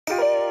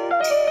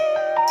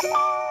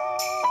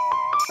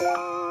Hey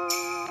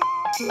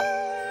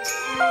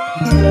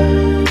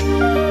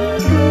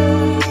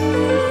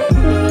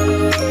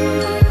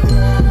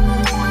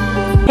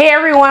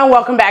everyone,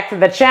 welcome back to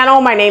the channel.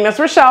 My name is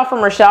Rochelle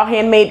from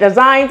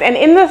Rochelle.Handmade.Designs, and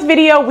in this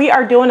video we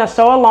are doing a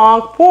sew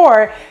along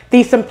for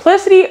the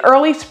Simplicity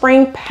Early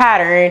Spring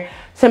Pattern,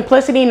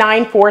 Simplicity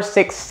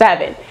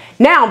 9467.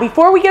 Now,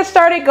 before we get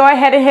started, go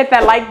ahead and hit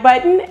that like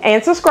button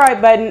and subscribe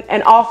button,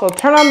 and also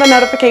turn on the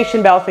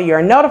notification bell so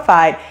you're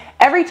notified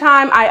every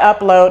time I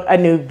upload a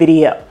new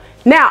video.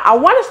 Now, I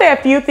want to say a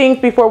few things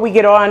before we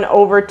get on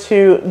over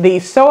to the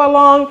sew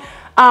along.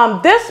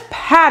 This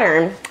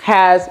pattern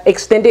has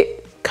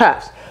extended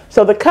cuffs.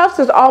 So the cuffs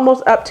is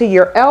almost up to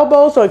your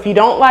elbow. So if you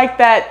don't like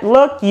that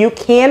look, you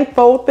can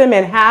fold them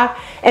in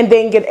half and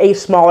then get a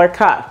smaller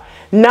cuff.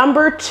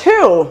 Number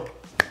two,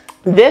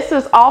 this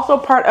is also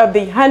part of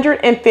the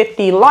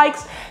 150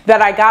 likes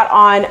that I got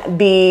on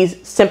the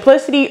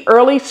Simplicity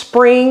Early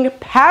Spring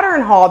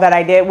Pattern haul that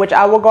I did, which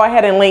I will go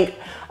ahead and link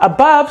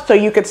above so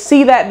you could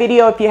see that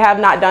video if you have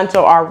not done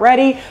so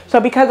already.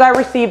 So because I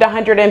received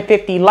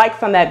 150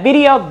 likes on that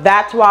video,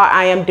 that's why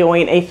I am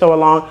doing a sew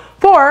along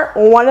for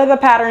one of the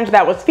patterns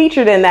that was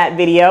featured in that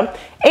video.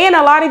 And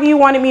a lot of you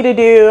wanted me to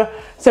do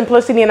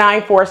Simplicity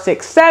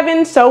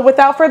 9467. So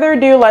without further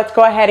ado, let's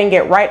go ahead and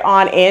get right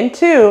on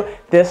into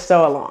this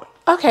sew along.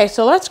 Okay,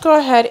 so let's go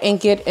ahead and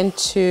get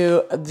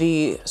into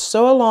the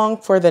sew along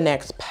for the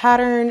next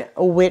pattern,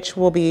 which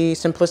will be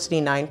Simplicity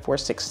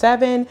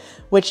 9467,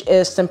 which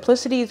is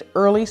Simplicity's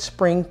Early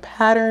Spring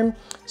Pattern.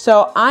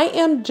 So I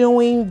am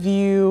doing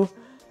view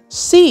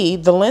C,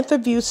 the length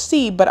of view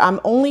C, but I'm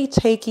only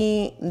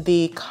taking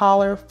the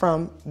collar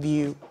from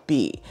view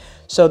B.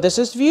 So this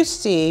is view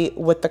C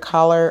with the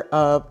collar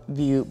of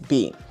view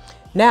B.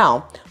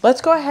 Now, let's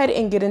go ahead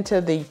and get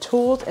into the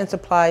tools and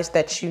supplies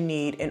that you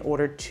need in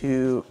order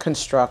to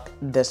construct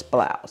this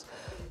blouse.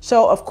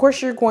 So of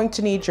course you're going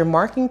to need your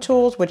marking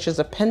tools, which is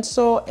a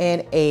pencil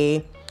and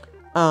a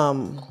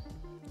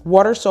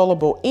water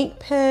soluble ink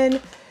pen.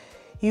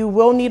 You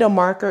will need a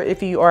marker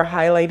if you are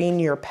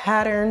highlighting your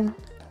pattern.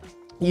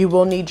 You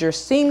will need your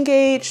seam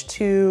gauge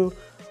to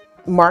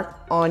mark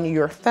on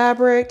your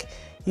fabric.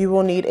 You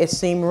will need a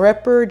seam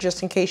ripper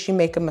just in case you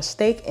make a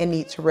mistake and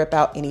need to rip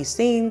out any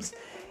seams.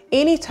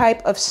 Any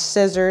type of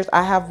scissors.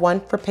 I have one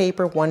for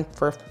paper, one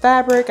for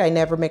fabric. I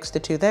never mix the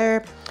two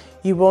there.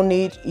 You will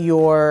need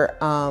your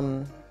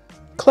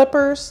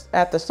clippers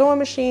at the sewing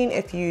machine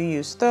if you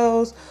use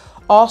those.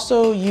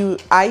 Also,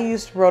 I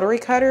use rotary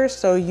cutters,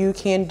 so you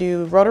can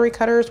do rotary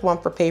cutters, one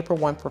for paper,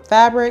 one for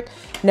fabric.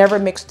 Never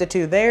mix the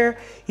two there.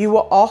 You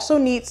will also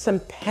need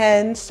some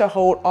pens to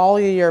hold all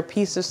of your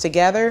pieces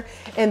together.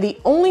 And the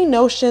only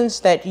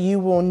notions that you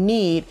will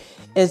need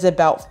is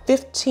about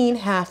 15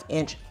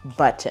 half-inch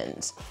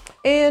buttons.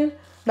 And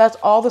that's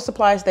all the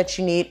supplies that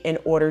you need in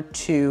order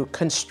to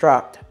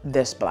construct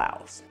this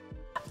blouse.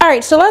 All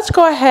right, so let's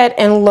go ahead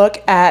and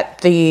look at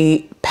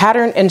the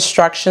pattern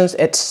instructions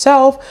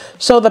itself.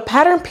 So the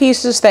pattern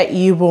pieces that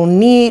you will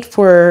need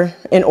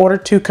in order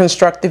to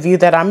construct the view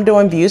that I'm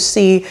doing, view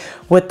C,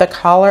 with the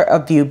collar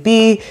of view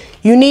B,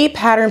 you need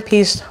pattern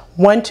piece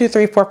 1, 2,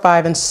 3, 4,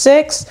 5, and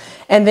 6,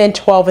 and then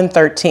 12 and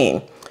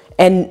 13.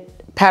 And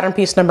pattern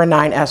piece number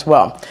 9 as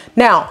well.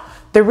 Now,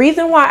 the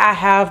reason why I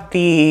have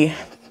the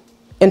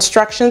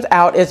instructions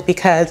out is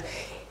because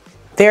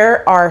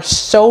there are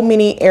so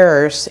many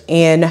errors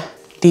in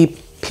the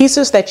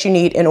pieces that you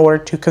need in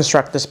order to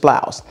construct this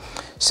blouse.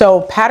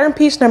 So pattern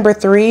piece number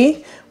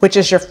 3, which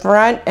is your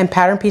front, and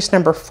pattern piece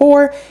number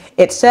 4,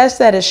 it says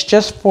that it's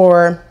just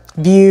for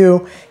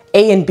view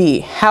A and B.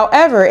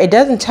 However, it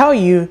doesn't tell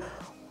you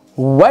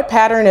what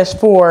pattern is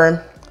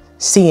for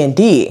C and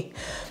D.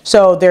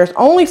 So there's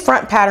only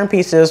front pattern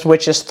pieces,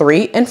 which is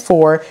 3 and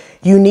 4.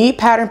 You need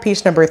pattern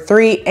piece number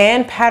 3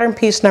 and pattern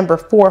piece number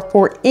 4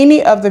 for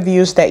any of the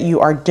views that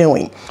you are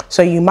doing.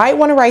 So you might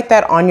want to write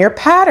that on your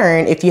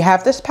pattern if you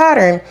have this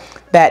pattern,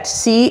 that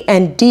C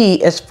and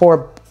D is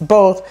for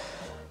both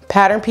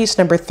pattern piece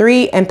number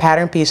 3 and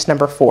pattern piece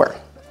number 4.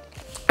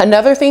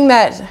 Another thing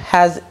that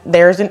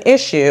there's an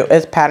issue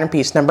is pattern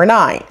piece number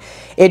 9.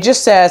 It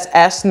just says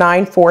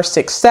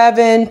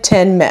S9467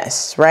 10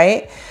 miss,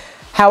 right?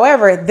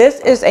 However, this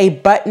is a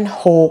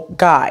buttonhole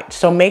guide.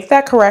 So make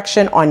that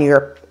correction on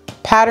your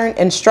pattern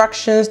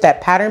instructions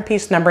that pattern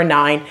piece number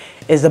 9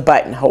 is a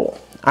buttonhole.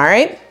 All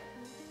right.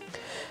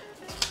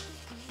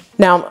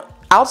 Now,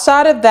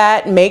 outside of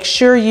that, make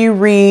sure you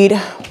read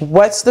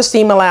what's the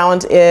seam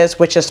allowance is,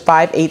 which is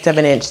 5/8 of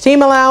an inch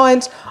seam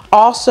allowance.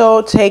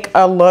 Also take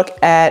a look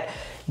at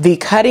the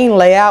cutting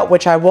layout,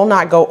 which I will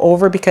not go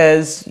over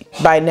because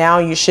by now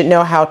you should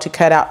know how to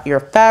cut out your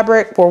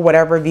fabric for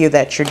whatever view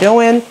that you're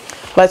doing.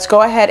 Let's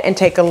go ahead and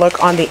take a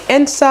look on the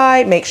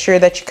inside. Make sure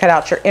that you cut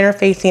out your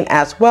interfacing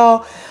as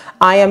well.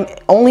 I am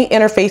only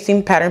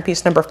interfacing pattern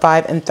piece number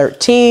 5 and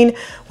 13,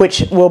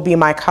 which will be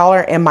my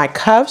collar and my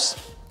cuffs.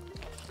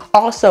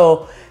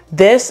 Also,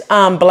 This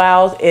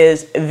blouse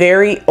is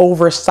very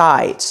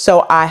oversized,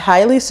 so I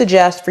highly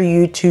suggest for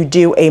you to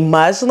do a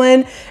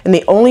muslin, and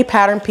the only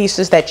pattern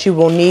pieces that you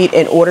will need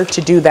in order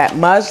to do that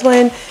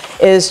muslin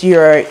is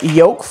your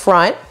yoke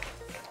front,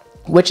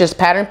 which is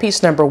pattern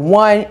piece number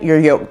 1, your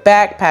yoke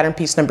back, pattern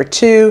piece number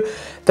 2,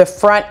 the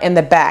front and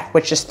the back,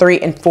 which is 3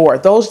 and 4.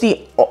 Those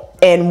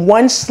and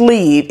 1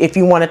 sleeve if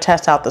you want to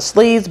test out the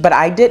sleeves, but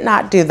I did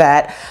not do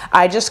that.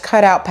 I just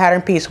cut out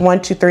pattern piece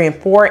 1, 2, 3, and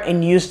 4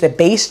 and used the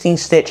basting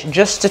stitch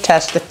just to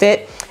test the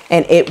fit,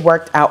 and it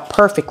worked out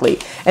perfectly.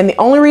 And the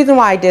only reason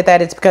why I did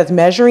that is because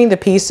measuring the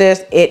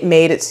pieces, it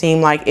made it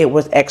seem like it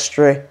was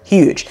extra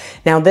huge.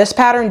 Now this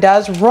pattern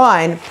does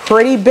run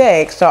pretty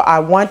big, so I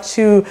want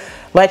to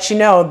let you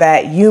know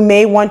that you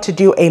may want to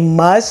do a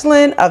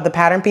muslin of the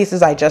pattern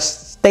pieces I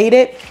just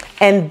stated,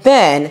 and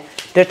then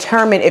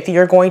determine if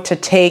you're going to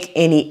take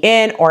any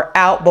in or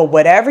out, but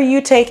whatever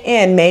you take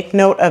in, make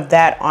note of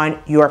that on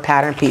your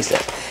pattern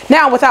pieces.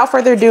 Now, without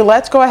further ado,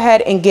 let's go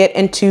ahead and get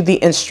into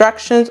the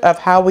instructions of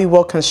how we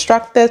will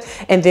construct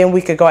this, and then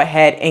we could go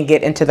ahead and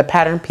get into the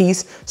pattern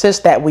pieces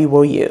that we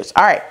will use.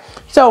 All right,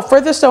 so for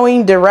the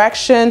sewing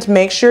directions,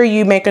 make sure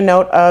you make a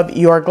note of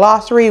your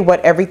glossary,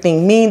 what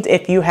everything means.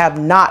 If you have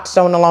not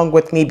sewn along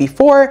with me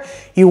before,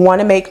 you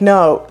want to make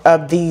note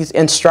of these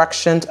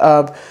instructions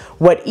of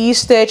what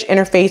E-stitch,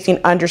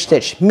 interfacing,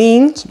 understitch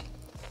means.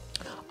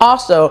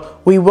 Also,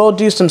 we will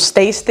do some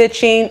stay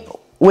stitching,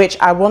 which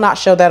I will not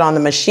show that on the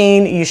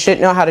machine. You should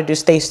know how to do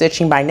stay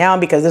stitching by now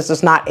because this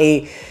is not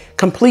a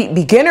complete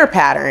beginner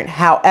pattern.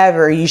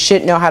 However, you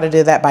should know how to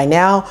do that by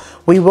now.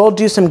 We will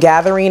do some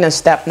gathering in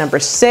step number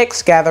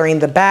 6, gathering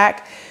the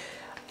back.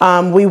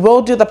 We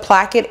will do the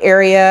placket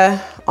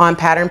area on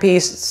pattern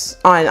piece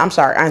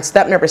on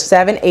step number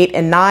 7, 8,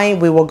 and 9.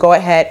 We will go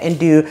ahead and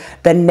do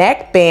the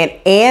neckband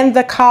and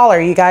the collar.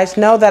 You guys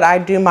know that I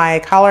do my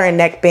collar and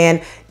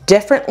neckband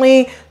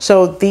differently.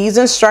 So these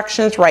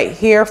instructions right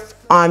here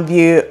on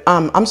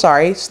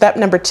step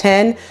number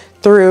 10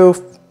 through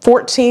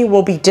 14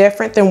 will be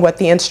different than what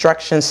the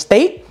instructions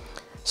state.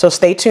 So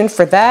stay tuned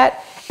for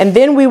that. And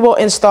then we will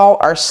install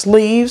our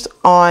sleeves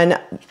on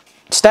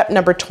step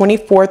number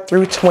 24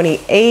 through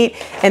 28,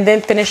 and then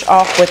finish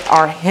off with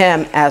our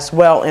hem as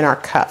well in our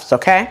cuffs,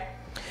 okay?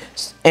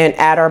 And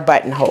add our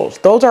buttonholes.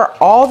 Those are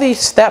all the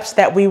steps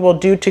that we will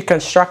do to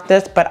construct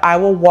this, but I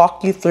will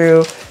walk you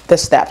through the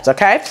steps,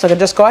 okay? So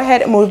just go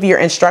ahead and move your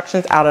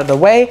instructions out of the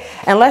way,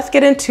 and let's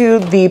get into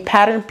the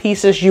pattern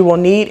pieces you will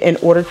need in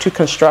order to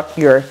construct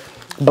your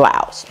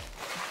blouse.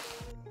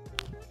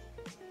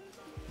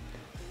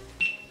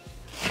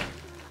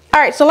 All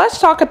right, so let's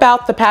talk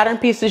about the pattern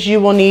pieces you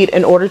will need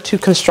in order to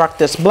construct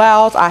this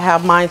blouse. I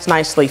have mine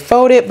nicely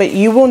folded, but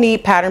you will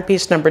need pattern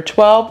piece number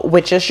 12,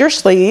 which is your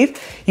sleeve.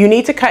 You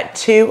need to cut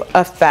 2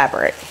 of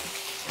fabric.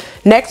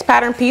 Next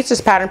pattern piece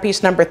is pattern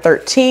piece number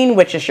 13,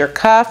 which is your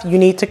cuff. You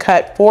need to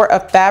cut 4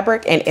 of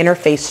fabric and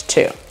interface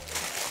 2.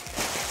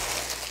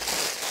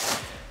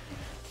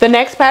 The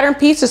next pattern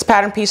piece is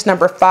pattern piece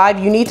number 5.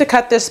 You need to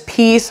cut this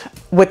piece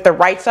with the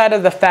right side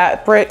of the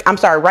fabric,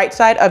 right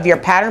side of your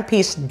pattern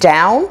piece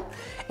down,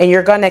 and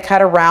you're going to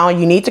cut around.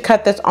 You need to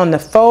cut this on the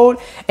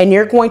fold, and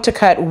you're going to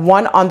cut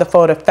 1 on the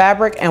fold of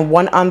fabric and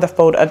 1 on the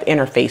fold of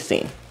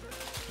interfacing.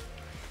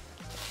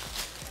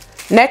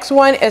 Next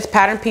one is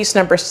pattern piece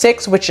number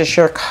 6, which is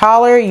your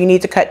collar. You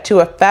need to cut 2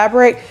 of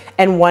fabric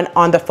and 1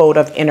 on the fold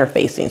of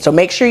interfacing. So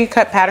make sure you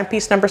cut pattern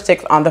piece number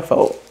 6 on the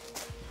fold.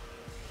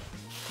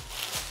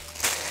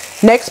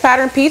 Next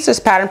pattern piece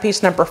is pattern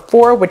piece number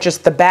 4, which is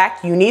the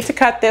back. You need to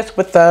cut this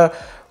with the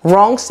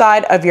wrong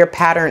side of your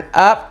pattern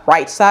up,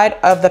 right side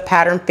of the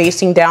pattern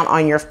facing down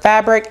on your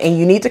fabric, and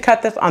you need to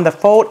cut this on the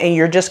fold, and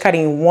you're just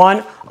cutting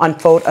 1 on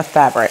fold of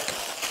fabric.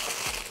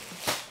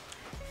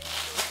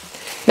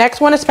 Next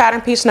one is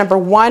pattern piece number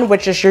 1,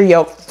 which is your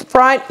yoke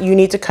front. You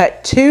need to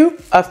cut 2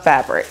 of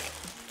fabric.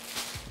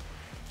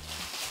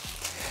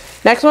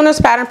 Next one is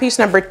pattern piece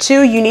number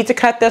 2. You need to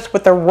cut this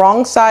with the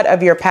wrong side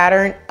of your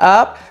pattern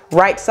up,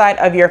 right side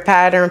of your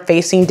pattern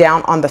facing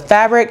down on the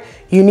fabric.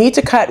 You need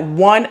to cut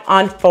 1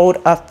 on fold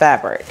of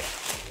fabric.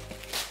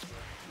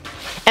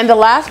 And the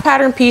last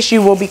pattern piece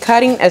you will be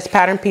cutting is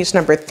pattern piece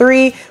number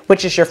 3,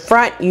 which is your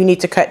front. You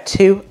need to cut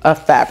 2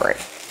 of fabric.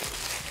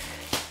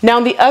 Now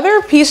the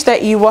other piece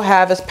that you will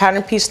have is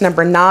pattern piece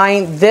number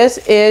 9. This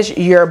is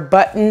your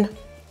buttonhole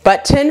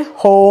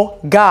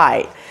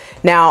guide.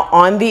 Now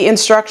on the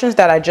instructions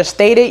that I just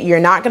stated, you're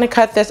not going to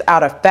cut this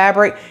out of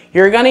fabric.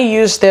 You're going to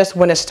use this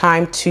when it's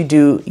time to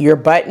do your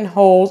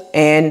buttonholes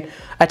and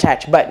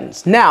attach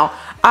buttons. Now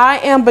I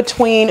am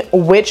between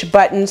which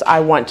buttons I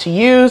want to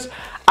use.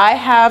 I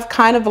have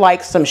kind of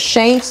like some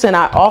shanks, and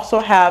I also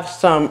have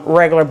some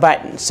regular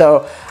buttons.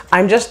 So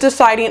I'm just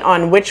deciding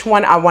on which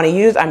one I want to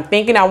use. I'm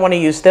thinking I want to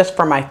use this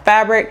for my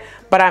fabric,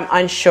 but I'm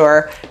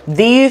unsure.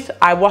 These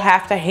I will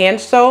have to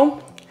hand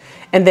sew,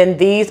 and then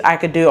these I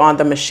could do on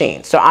the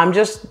machine. So I'm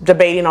just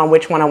debating on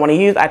which one I want to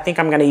use. I think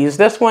I'm going to use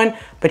this one,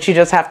 but you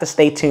just have to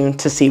stay tuned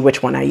to see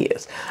which one I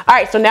use. All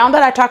right, so now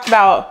that I talked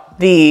about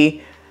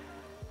the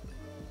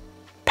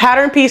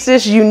pattern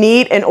pieces you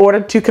need in order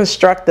to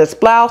construct this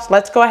blouse.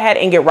 Let's go ahead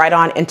and get right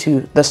on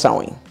into the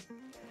sewing.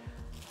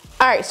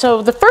 All right,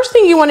 so the first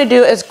thing you want to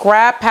do is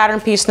grab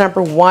pattern piece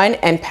number 1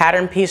 and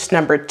pattern piece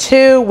number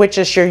 2, which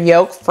is your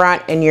yoke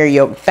front and your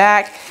yoke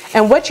back.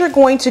 And what you're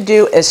going to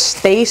do is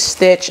stay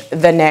stitch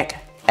the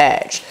neck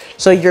edge.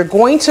 So you're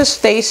going to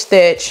stay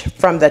stitch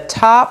from the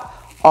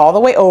top all the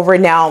way over.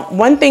 Now,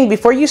 one thing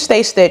before you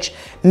stay stitch,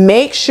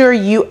 make sure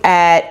you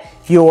add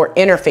your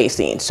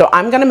interfacing. So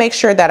I'm gonna make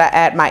sure that I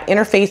add my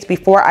interface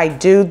before I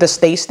do the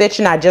stay stitch,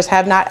 and I just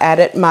have not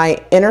added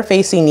my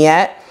interfacing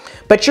yet.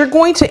 But you're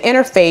going to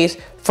interface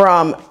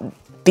from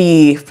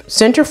the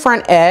center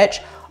front edge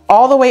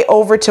all the way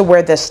over to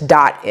where this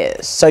dot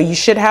is. So you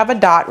should have a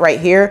dot right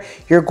here.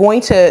 You're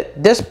going to,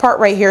 this part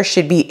right here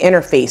should be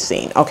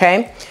interfacing,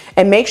 okay?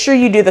 And make sure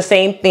you do the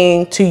same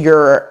thing to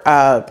your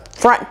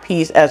front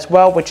piece as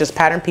well, which is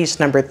pattern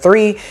piece number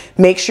 3.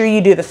 Make sure you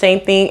do the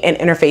same thing and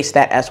interface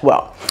that as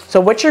well.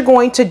 So what you're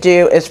going to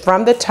do is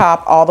from the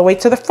top all the way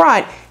to the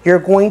front, you're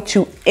going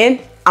to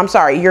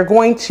you're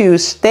going to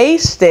stay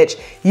stitch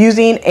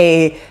using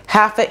a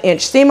 1/2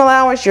 inch seam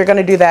allowance. You're going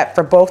to do that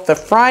for both the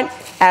front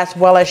as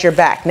well as your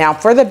back. Now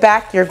for the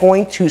back, you're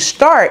going to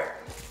start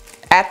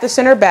at the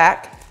center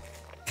back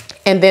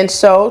and then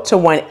sew to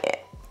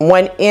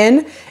one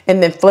end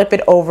and then flip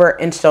it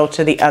over and sew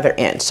to the other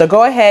end. So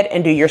go ahead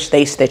and do your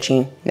stay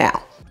stitching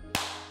now.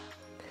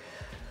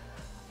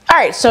 All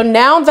right, so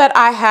now that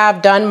I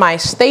have done my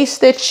stay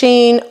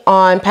stitching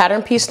on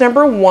pattern piece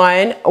number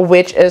 1,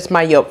 which is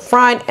my yoke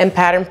front, and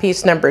pattern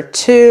piece number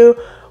 2,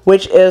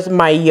 which is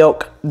my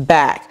yoke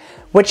back,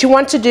 what you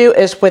want to do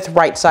is with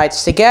right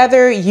sides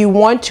together, you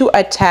want to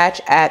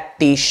attach at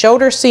the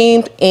shoulder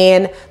seams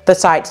and the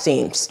side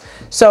seams.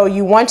 So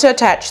you want to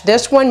attach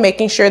this one,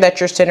 making sure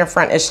that your center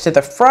front is to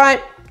the front.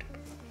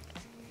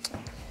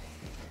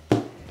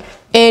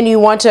 And you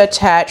want to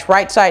attach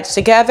right sides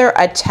together,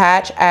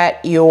 attach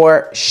at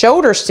your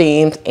shoulder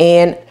seams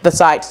and the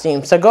side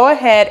seams. So go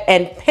ahead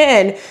and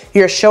pin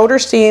your shoulder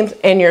seams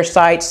and your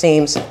side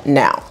seams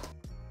now.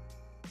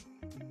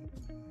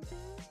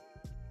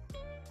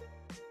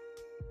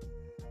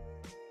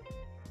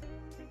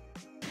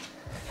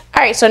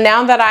 All right, so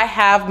now that I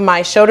have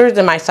my shoulders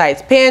and my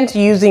sides pinned,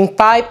 using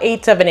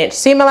 5/8 of an inch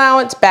seam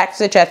allowance, back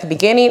stitch at the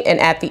beginning and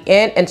at the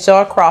end, and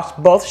sew across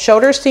both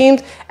shoulder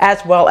seams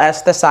as well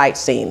as the side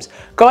seams.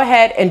 Go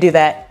ahead and do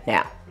that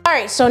now. All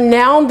right, so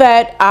now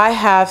that I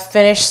have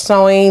finished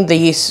sewing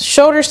the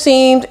shoulder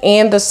seams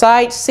and the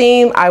side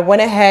seam, I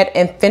went ahead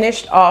and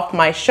finished off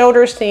my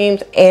shoulder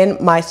seams and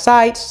my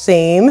side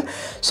seam.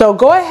 So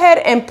go ahead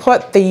and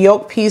put the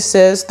yoke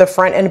pieces, the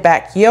front and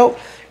back yoke,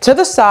 to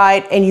the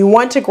side, and you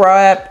want to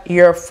grab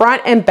your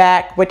front and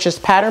back, which is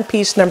pattern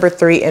piece number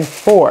 3 and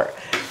 4.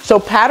 So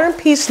pattern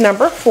piece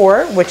number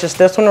 4, which is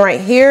this one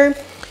right here,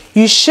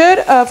 you should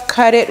have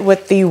cut it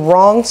with the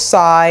wrong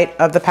side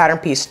of the pattern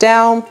piece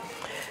down,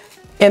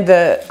 and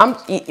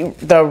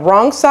the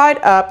wrong side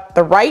up,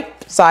 the right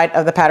side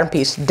of the pattern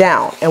piece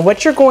down. And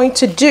what you're going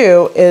to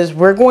do is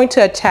we're going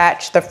to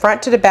attach the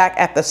front to the back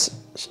at the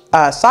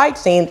side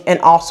seam and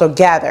also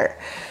gather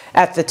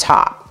at the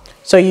top.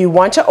 So you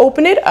want to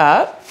open it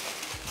up.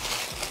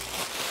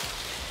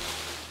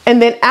 And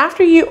then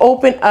after you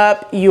open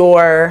up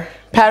your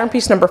pattern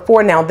piece number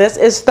 4, now this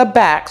is the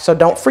back, so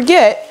don't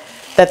forget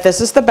that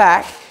this is the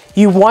back.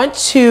 You want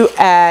to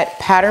add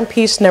pattern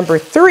piece number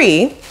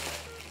 3,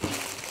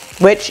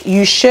 which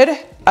you should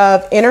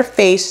have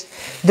interfaced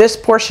this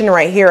portion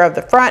right here of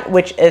the front,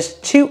 which is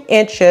 2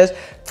 inches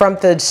from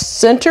the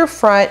center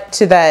front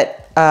to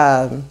that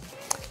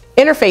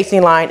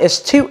interfacing line is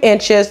 2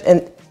 inches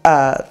and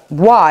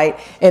wide,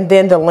 and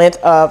then the length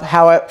of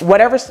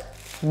whatever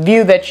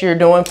view that you're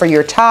doing for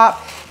your top,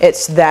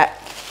 it's that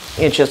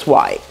inches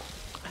wide.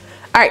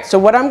 All right, so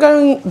what I'm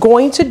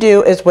going to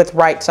do is with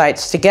right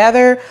sides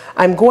together,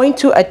 I'm going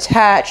to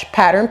attach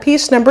pattern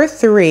piece number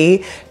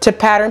 3 to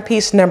pattern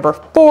piece number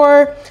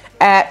 4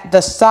 at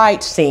the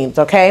side seams,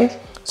 okay?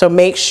 So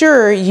make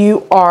sure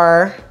you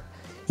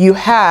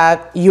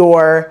have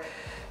your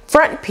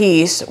front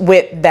piece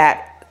with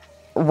that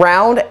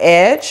round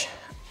edge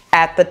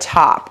at the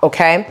top,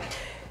 okay?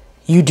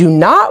 You do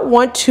not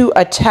want to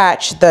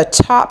attach the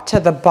top to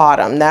the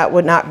bottom. That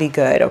would not be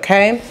good,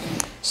 okay?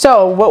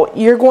 So what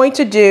you're going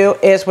to do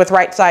is with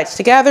right sides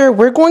together,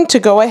 we're going to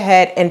go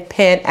ahead and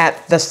pin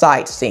at the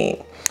side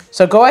seam.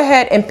 So go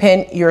ahead and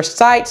pin your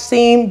side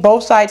seam,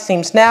 both side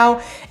seams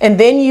now, and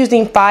then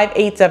using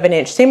 5/8 of an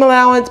inch seam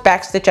allowance,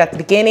 back stitch at the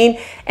beginning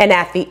and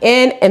at the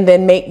end, and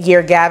then make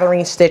your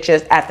gathering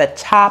stitches at the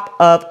top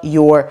of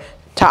your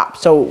top.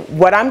 So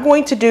what I'm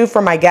going to do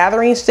for my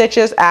gathering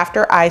stitches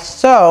after I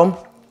sew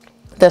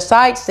the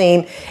side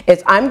seam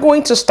is I'm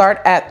going to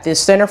start at the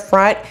center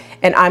front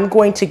and I'm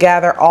going to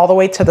gather all the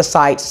way to the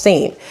side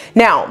seam.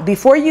 Now,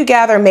 before you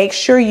gather, make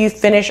sure you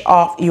finish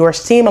off your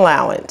seam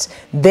allowance.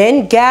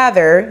 Then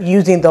gather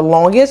using the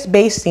longest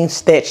basting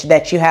stitch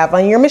that you have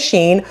on your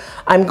machine.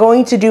 I'm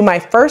going to do my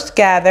first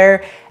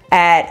gather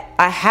at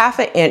a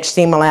 1/2 inch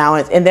seam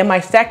allowance, and then my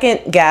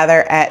second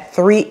gather at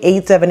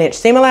 3/8 of an inch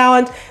seam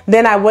allowance,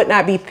 then I would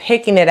not be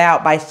picking it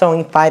out by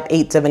sewing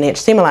 5/8 of an inch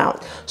seam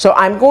allowance. So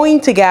I'm going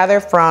to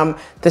gather from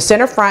the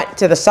center front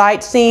to the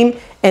side seam,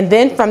 and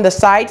then from the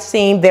side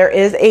seam, there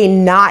is a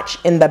notch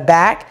in the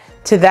back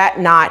to that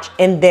notch,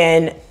 and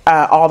then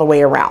all the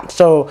way around.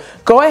 So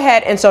go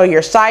ahead and sew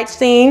your side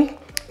seam,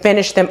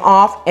 finish them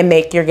off, and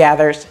make your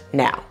gathers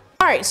now.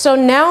 All right, so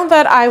now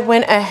that I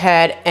went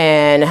ahead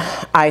and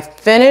I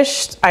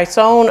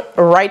sewn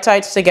right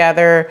sides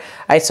together,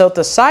 I sewed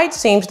the side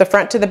seams, the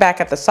front to the back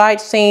at the side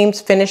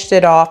seams, finished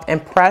it off,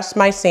 and pressed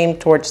my seam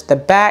towards the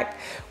back,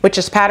 which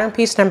is pattern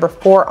piece number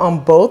 4 on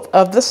both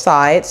of the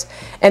sides.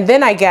 And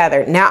then I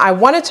gathered. Now I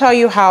want to tell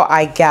you how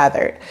I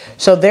gathered.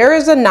 So there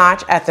is a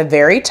notch at the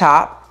very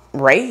top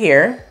right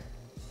here,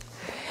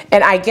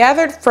 and I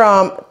gathered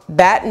from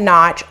that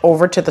notch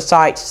over to the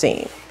side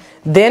seam.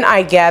 Then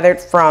I gathered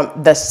from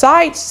the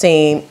side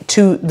seam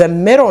to the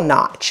middle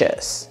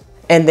notches,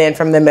 and then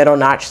from the middle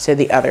notch to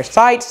the other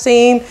side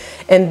seam,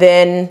 and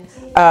then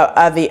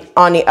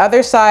on the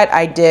other side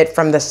I did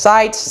from the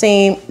side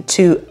seam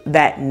to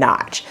that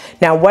notch.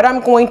 Now what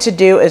I'm going to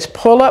do is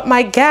pull up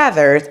my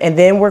gathers, and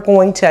then we're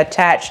going to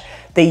attach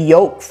the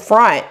yoke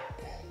front,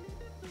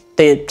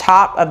 the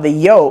top of the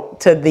yoke,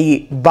 to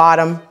the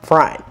bottom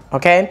front.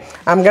 Okay,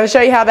 I'm going to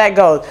show you how that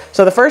goes.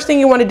 So the first thing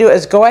you want to do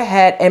is go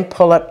ahead and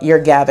pull up your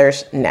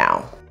gathers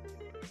now.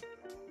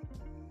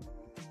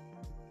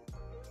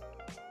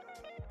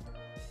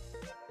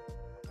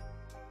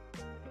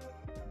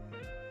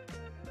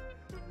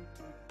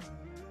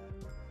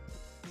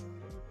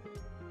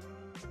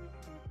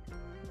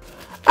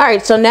 All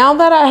right, so now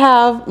that I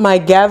have my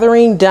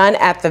gathering done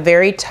at the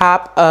very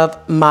top of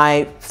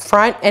my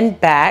front and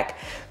back,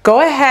 go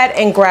ahead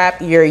and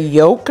grab your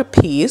yoke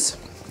piece.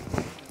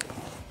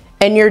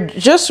 And you're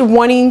just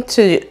wanting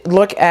to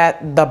look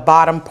at the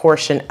bottom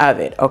portion of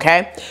it,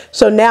 okay?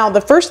 So now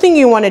the first thing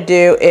you want to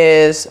do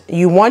is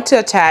you want to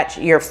attach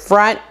your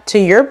front to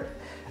your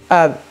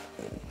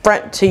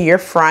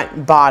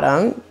front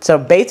bottom. So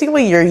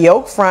basically your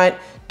yoke front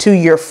to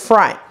your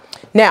front.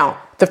 Now,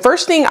 the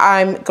first thing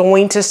I'm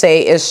going to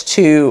say is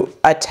to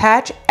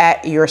attach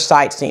at your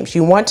side seams.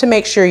 You want to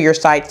make sure your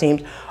side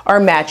seams are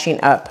matching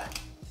up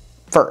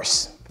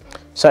first.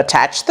 So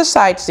attach the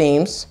side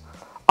seams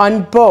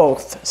on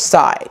both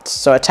sides.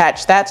 So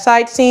attach that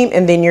side seam,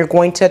 and then you're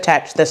going to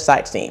attach this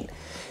side seam.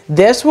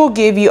 This will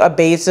give you a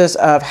basis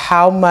of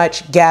how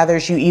much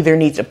gathers you either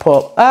need to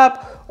pull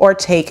up or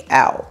take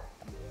out.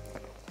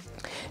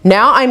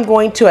 Now I'm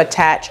going to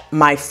attach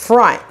my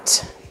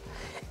front.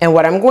 And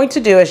what I'm going to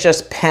do is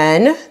just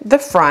pin the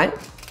front.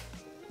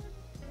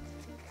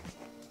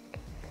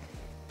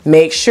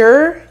 Make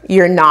sure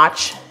your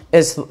notch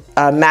is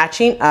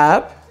matching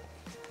up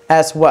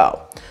as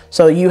well.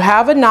 So you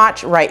have a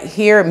notch right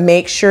here.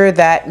 Make sure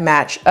that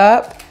match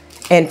up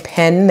and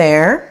pin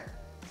there.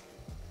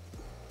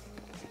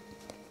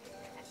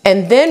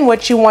 And then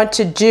what you want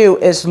to do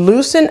is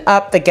loosen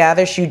up the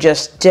gathers you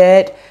just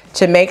did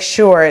to make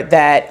sure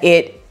that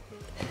it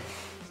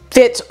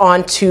fits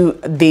onto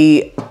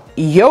the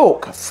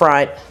yoke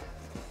front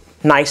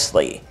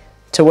nicely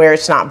to where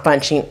it's not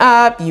bunching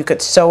up. You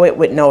could sew it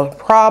with no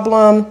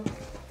problem,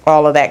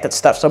 all of that good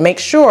stuff. So make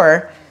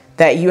sure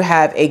that you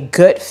have a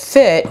good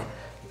fit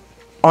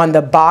on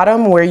the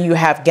bottom where you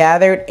have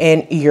gathered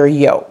in your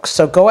yoke.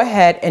 So go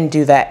ahead and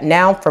do that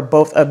now for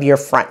both of your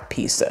front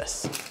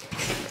pieces.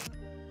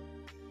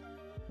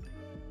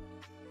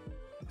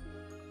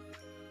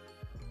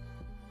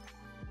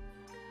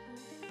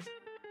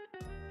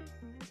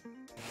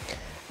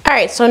 All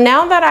right, so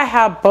now that I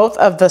have both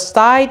of the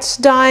sides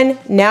done,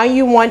 now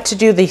you want to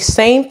do the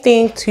same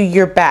thing to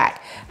your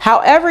back.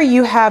 However,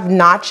 you have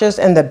notches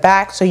in the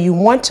back, so you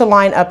want to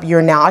line up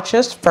your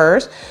notches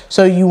first.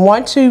 So you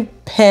want to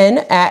pin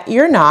at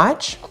your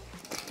notch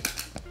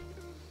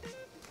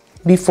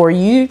before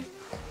you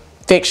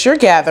fix your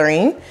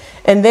gathering.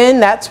 And then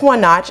that's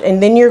one notch,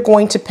 and then you're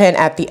going to pin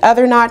at the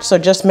other notch. So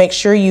just make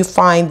sure you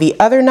find the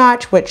other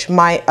notch, which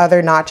my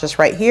other notch is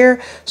right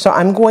here. So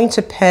I'm going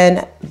to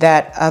pin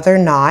that other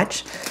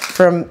notch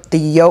from the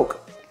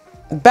yoke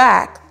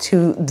back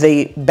to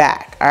the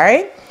back, all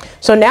right?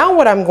 So now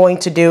what I'm going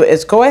to do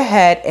is go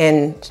ahead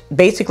and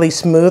basically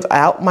smooth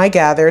out my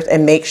gathers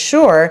and make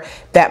sure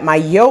that my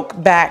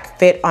yoke back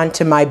fit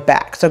onto my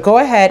back. So go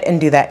ahead and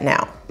do that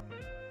now.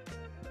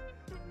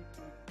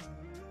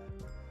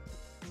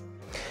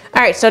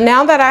 All right, so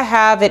now that I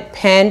have it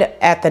pinned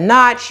at the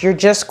notch, you're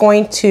just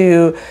going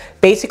to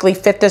basically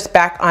fit this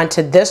back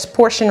onto this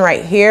portion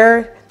right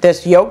here,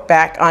 this yoke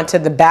back onto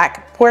the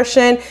back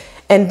portion.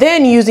 And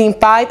then using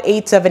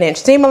 5/8 of an inch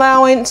seam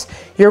allowance,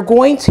 you're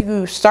going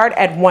to start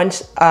at one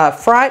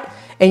front,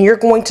 and you're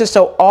going to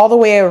sew all the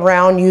way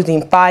around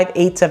using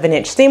 5/8 of an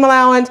inch seam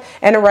allowance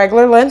and a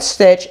regular length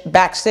stitch,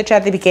 back stitch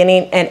at the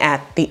beginning and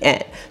at the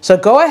end. So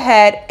go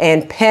ahead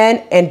and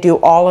pin and do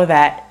all of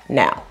that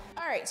now.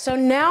 All right, so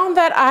now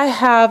that I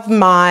have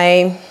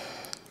my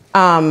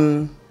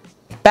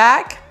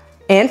back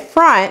and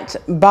front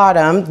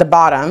the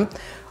bottom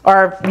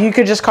or you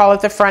could just call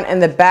it the front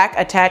and the back,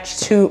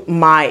 attached to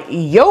my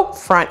yoke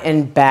front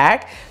and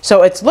back.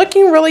 So it's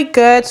looking really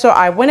good. So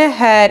I went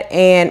ahead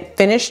and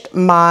finished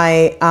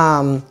my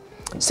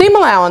seam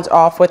allowance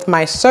off with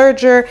my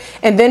serger,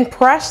 and then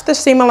pressed the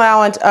seam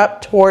allowance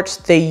up towards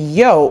the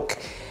yoke.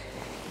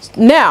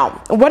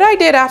 Now, what I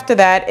did after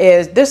that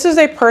is, this is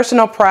a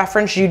personal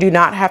preference, you do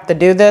not have to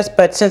do this,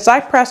 but since I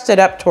pressed it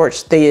up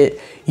towards the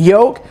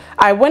yoke,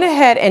 I went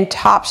ahead and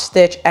top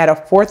stitch at a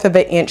 1/4 of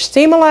an inch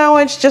seam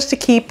allowance just to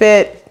keep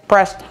it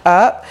pressed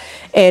up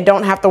and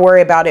don't have to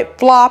worry about it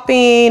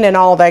flopping and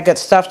all that good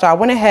stuff. So I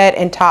went ahead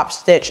and top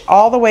stitch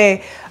all the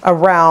way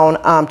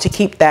around to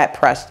keep that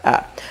pressed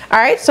up. All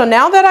right, so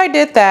now that I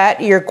did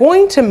that, you're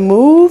going to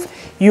move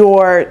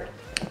your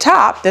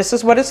top. This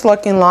is what it's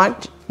looking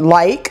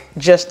like,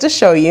 just to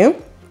show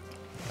you.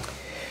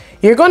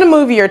 You're going to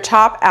move your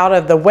top out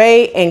of the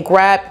way and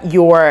grab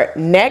your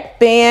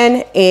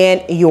neckband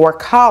and your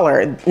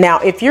collar. Now,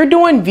 if you're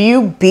doing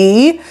view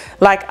B,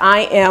 like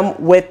I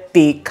am with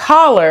the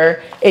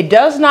collar, it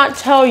does not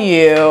tell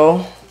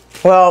you,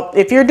 well,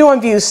 if you're doing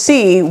view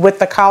C with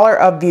the collar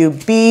of view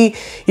B,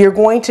 you're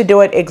going to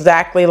do it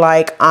exactly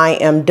like I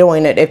am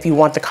doing it if you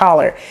want the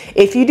collar.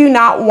 If you do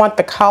not want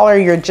the collar,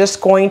 you're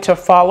just going to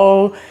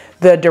follow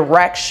the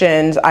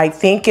directions. I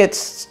think it's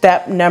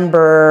step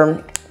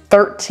number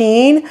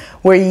 13,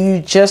 where you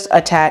just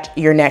attach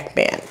your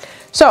neckband.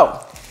 So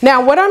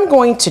now what I'm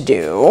going to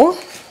do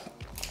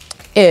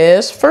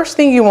is, first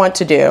thing you want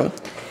to do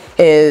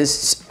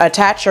is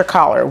attach your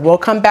collar. We'll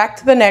come back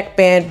to the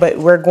neckband, but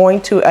we're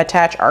going to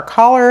attach our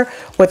collar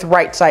with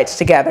right sides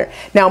together.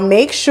 Now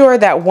make sure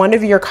that one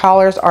of your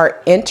collars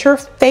are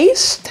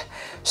interfaced.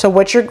 So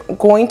what you're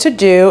going to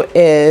do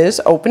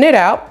is open it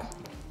out,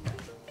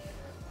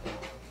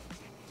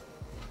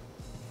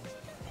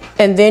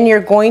 and then you're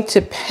going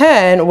to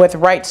pin with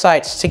right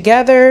sides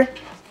together,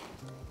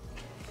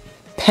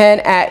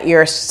 pin at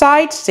your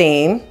side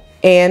seam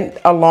and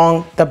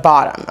along the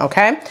bottom,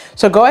 okay?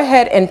 So go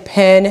ahead and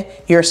pin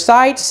your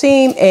side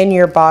seam and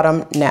your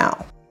bottom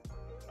now.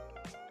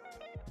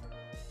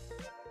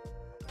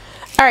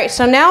 All right,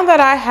 so now that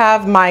I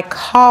have my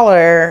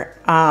collar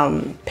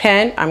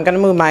pinned, I'm gonna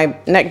move my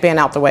neckband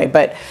out the way,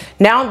 but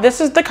now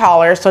this is the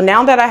collar. So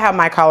now that I have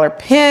my collar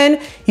pinned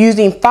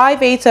using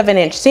 5/8 of an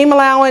inch seam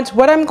allowance,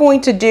 what I'm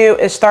going to do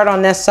is start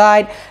on this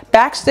side,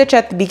 back stitch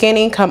at the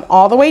beginning, come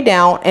all the way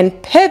down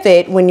and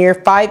pivot. When you're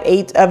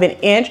 5/8 of an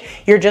inch,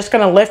 you're just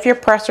gonna lift your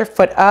presser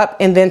foot up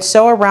and then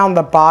sew around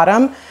the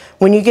bottom.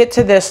 When you get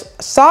to this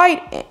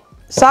side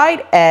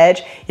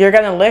edge, you're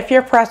going to lift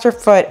your presser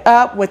foot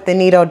up with the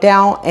needle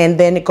down and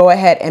then go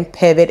ahead and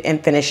pivot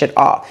and finish it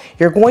off.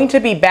 You're going to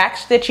be back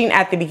stitching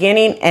at the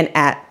beginning and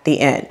at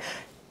the end.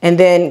 And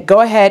then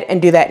go ahead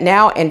and do that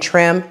now and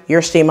trim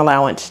your seam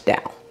allowance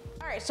down.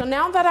 All right, so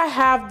now that I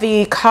have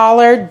the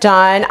collar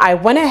done, I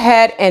went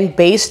ahead and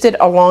basted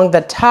along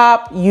the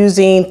top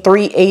using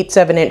 3/8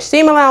 of an inch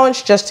seam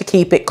allowance just to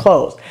keep it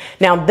closed.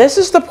 Now this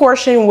is the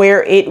portion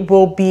where it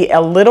will be a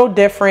little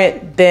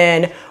different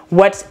than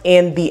what's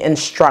in the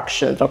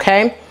instructions,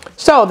 okay?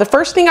 So the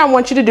first thing I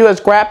want you to do is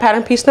grab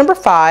pattern piece number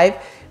 5,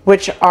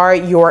 which are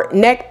your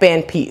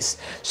neckband piece.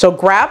 So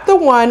grab the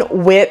one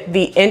with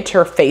the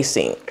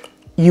interfacing.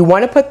 You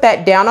want to put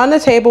that down on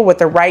the table with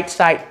the right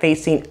side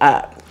facing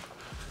up.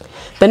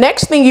 The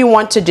next thing you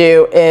want to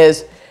do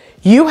is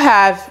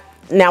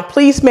now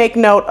please make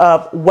note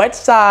of what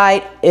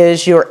side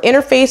is your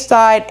interface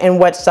side and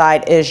what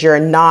side is your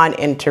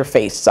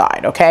non-interface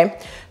side, okay?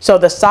 So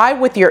the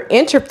side with your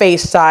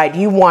interface side,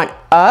 you want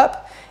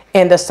up,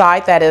 and the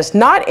side that is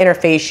not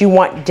interface, you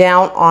want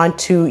down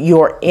onto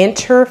your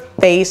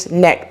interface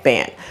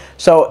neckband.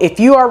 So if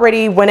you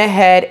already went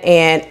ahead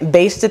and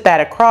basted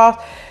that across,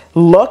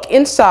 look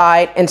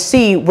inside and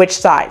see which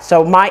side.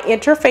 So my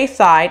interface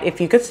side, if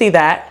you could see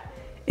that,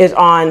 is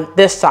on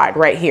this side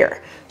right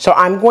here. So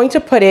I'm going to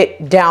put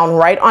it down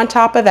right on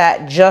top of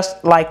that,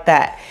 just like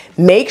that.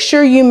 Make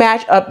sure you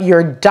match up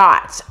your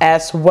dots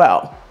as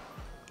well.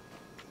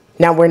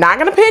 Now we're not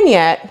gonna pin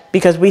yet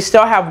because we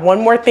still have one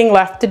more thing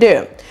left to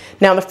do.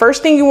 Now the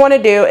first thing you wanna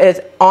do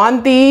is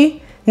on the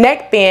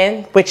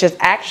neckband, which is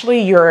actually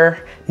your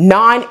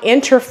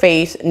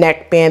non-interface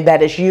neckband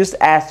that is used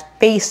as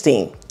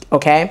facing,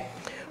 okay?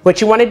 What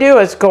you wanna do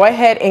is go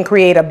ahead and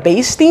create a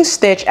basting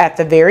stitch at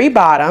the very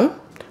bottom,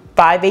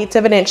 5/8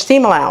 of an inch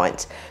seam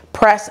allowance.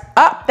 Press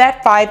up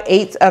that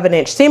 5/8 of an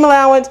inch seam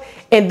allowance,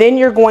 and then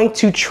you're going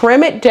to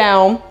trim it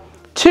down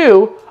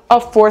to a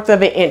 1/4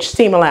 of an inch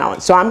seam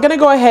allowance. So I'm gonna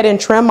go ahead and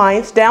trim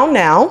mine down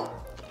now.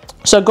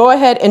 So go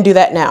ahead and do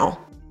that now.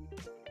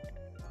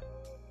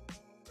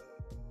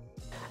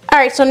 All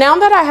right, so now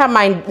that I have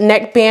my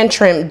neckband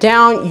trimmed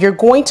down, you're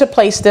going to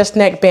place this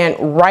neckband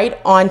right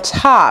on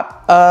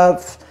top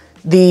of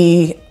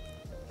the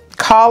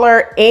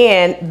collar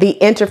and the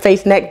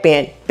interface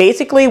neckband.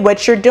 Basically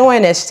what you're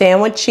doing is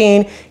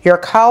sandwiching your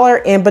collar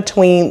in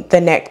between the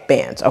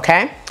neckbands,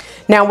 okay?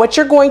 Now what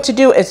you're going to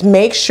do is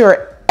make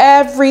sure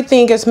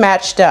everything is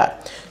matched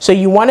up. So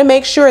you want to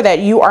make sure that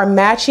you are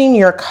matching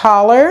your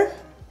collar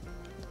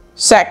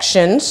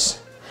sections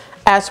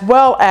as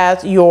well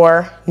as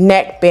your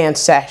neckband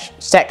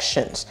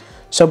sections.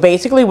 So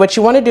basically what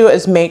you want to do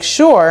is make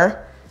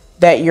sure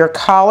that your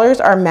collars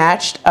are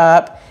matched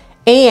up,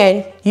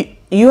 and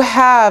you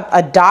have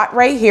a dot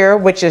right here,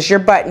 which is your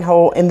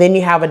buttonhole, and then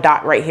you have a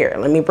dot right here.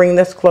 Let me bring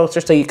this closer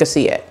so you can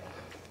see it.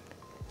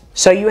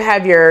 So you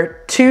have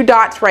your 2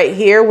 dots right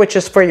here, which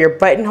is for your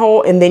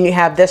buttonhole, and then you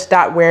have this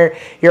dot where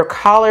your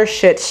collar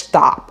should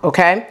stop,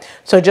 okay?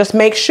 So just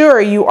make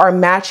sure you are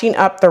matching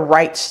up the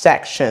right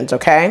sections,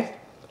 okay?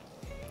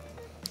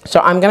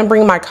 So I'm gonna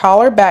bring my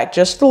collar back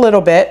just a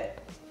little bit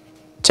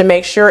to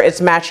make sure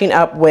it's matching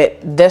up with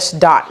this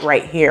dot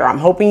right here. I'm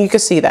hoping you can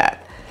see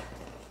that.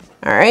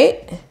 All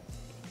right.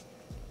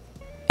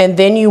 And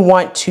then you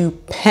want to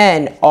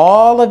pin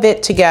all of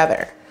it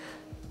together.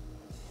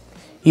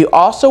 You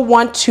also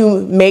want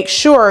to make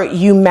sure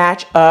you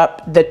match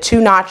up the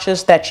 2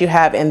 notches that you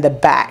have in the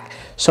back.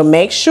 So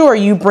make sure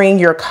you bring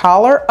your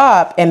collar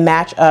up and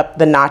match up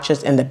the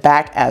notches in the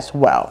back as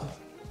well.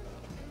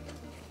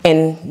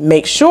 And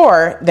make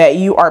sure that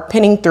you are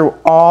pinning through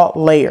all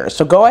layers.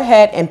 So go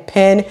ahead and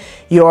pin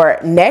your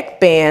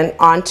neckband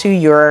onto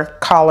your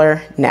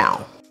collar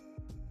now.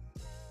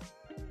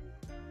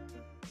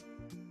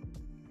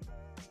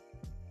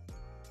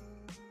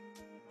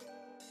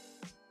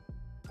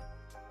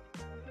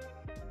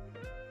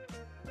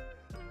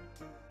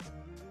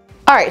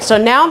 All right, so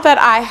now that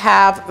I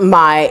have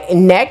my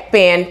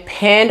neckband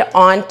pinned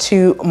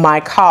onto my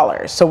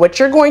collar, so what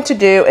you're going to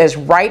do is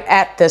right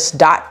at this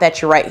dot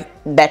that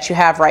you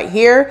have right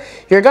here,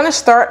 you're gonna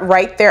start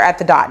right there at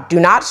the dot. Do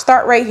not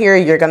start right here,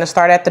 you're gonna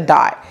start at the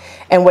dot.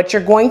 And what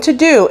you're going to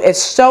do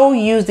is sew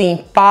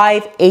using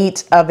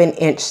 5/8 of an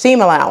inch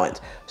seam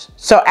allowance.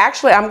 So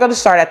actually I'm gonna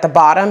start at the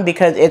bottom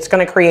because it's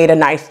gonna create a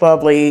nice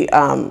lovely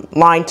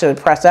line to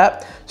press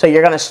up. So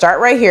you're gonna start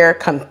right here,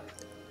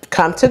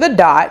 come to the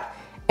dot,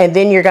 and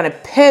then you're gonna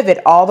pivot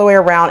all the way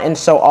around and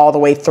sew all the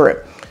way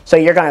through. So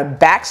you're gonna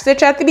back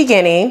stitch at the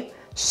beginning,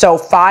 sew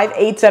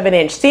 5/8 of an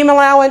inch seam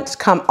allowance,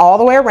 come all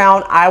the way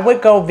around. I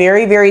would go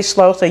very, very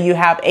slow so you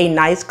have a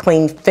nice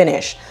clean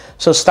finish.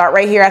 So start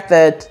right here at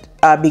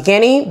the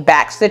beginning,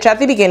 back stitch at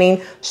the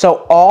beginning,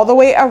 sew all the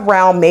way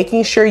around,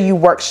 making sure you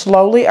work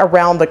slowly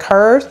around the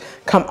curves,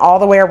 come all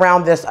the way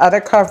around this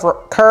other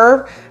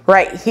curve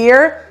right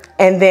here,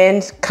 and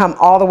then come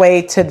all the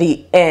way to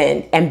the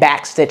end and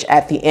back stitch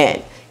at the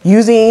end.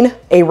 Using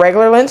a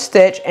regular length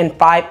stitch and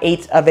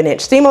 5/8 of an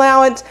inch seam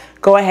allowance.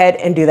 Go ahead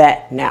and do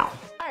that now.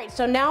 All right,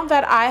 so now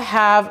that I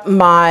have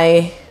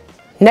my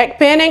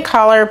neckband and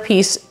collar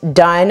piece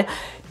done,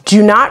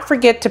 do not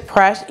forget to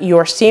press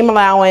your seam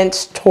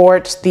allowance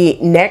towards the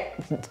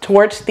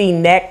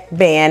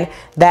neckband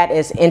that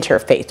is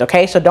interfaced,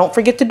 okay? So don't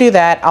forget to do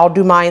that. I'll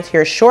do mine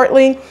here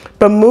shortly,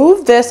 but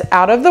move this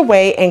out of the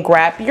way and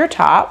grab your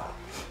top.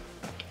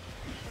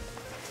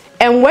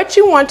 And what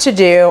you want to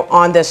do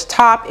on this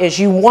top is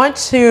you want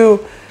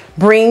to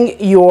bring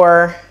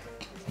your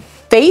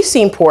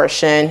facing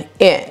portion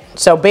in.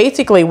 So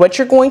basically what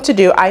you're going to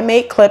do, I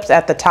make clips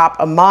at the top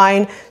of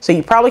mine, so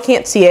you probably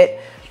can't see it,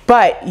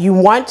 but you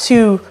want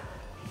to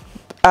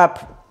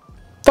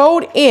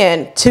fold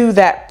in to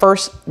that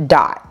first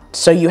dot.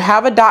 So you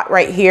have a dot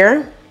right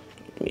here.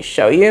 Let me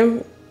show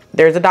you.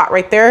 There's a dot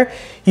right there.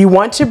 You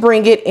want to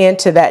bring it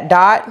into that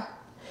dot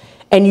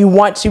and you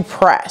want to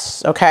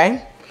press,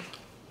 okay?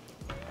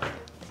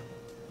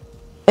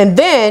 And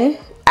then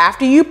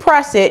after you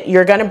press it,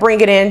 you're gonna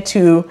bring it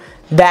into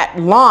that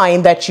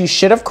line that you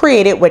should have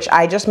created, which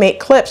I just made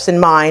clips in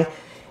mine.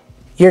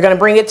 You're gonna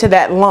bring it to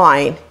that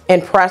line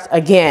and press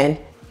again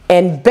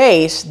and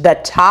base the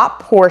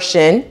top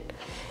portion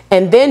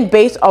and then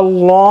base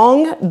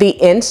along the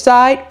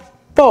inside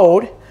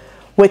fold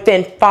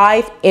within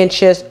 5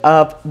 inches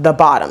of the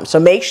bottom. So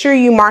make sure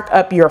you mark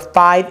up your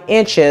 5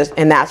 inches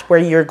and that's where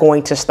you're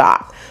going to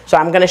stop. So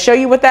I'm gonna show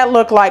you what that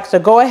looked like. So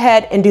go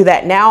ahead and do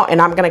that now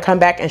and I'm gonna come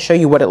back and show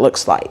you what it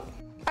looks like.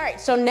 All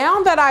right, so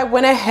now that I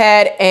went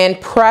ahead and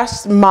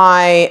pressed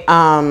my,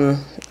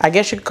 I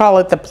guess you could call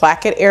it the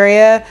placket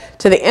area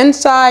to the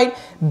inside,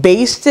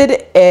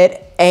 basted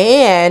it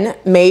and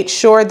made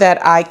sure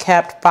that I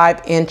kept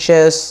 5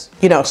 inches,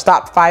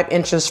 stopped 5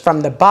 inches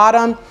from the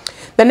bottom.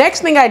 The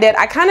next thing I did,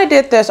 I kind of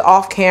did this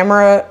off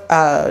camera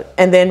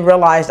and then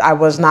realized I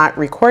was not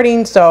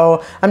recording.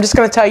 So I'm just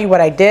going to tell you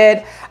what I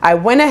did. I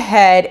went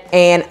ahead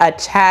and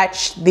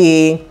attached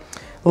the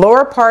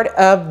lower part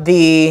of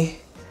the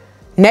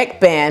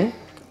neckband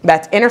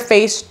that's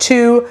interfaced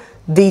to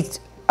the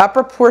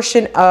upper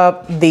portion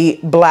of the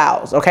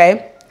blouse,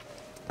 okay?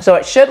 So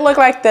it should look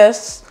like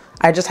this.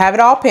 I just have it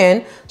all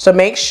pinned. So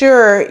make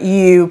sure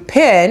you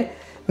pin,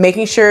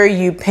 making sure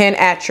you pin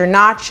at your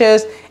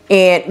notches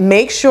and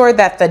make sure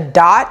that the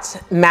dots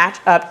match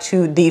up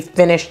to the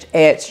finished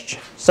edge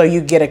so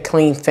you get a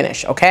clean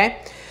finish, okay?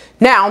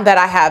 Now that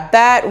I have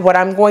that, what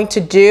I'm going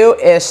to do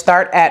is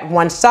start at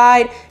one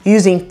side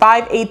using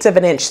 5/8 of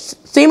an inch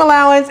seam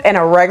allowance and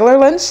a regular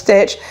length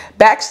stitch,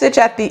 back stitch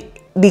at the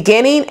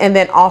beginning and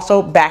then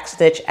also back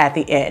stitch at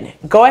the end.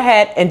 Go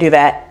ahead and do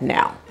that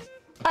now.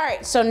 All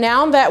right, so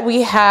now that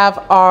we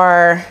have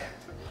our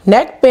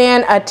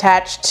neckband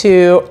attached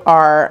to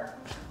our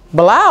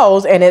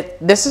blouse, and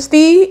this is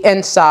the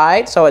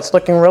inside, so it's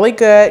looking really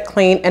good,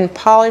 clean and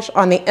polished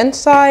on the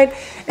inside.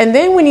 And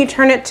then when you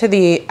turn it to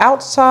the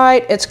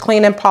outside, it's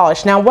clean and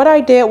polished. Now what I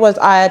did was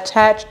I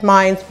attached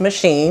mine's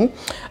machine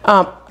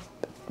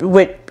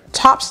with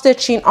top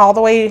stitching all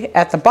the way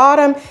at the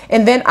bottom,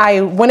 and then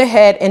I went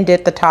ahead and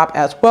did the top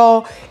as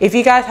well. If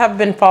you guys have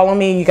been following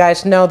me, you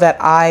guys know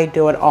that I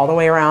do it all the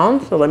way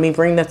around. So let me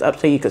bring this up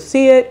so you can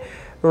see it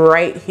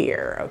right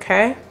here,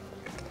 okay?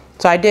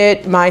 So I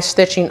did my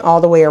stitching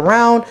all the way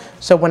around,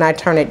 so when I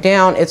turn it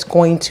down, it's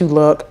going to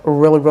look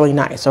really, really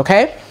nice,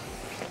 okay?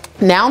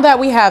 Now that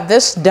we have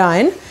this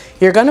done,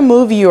 you're gonna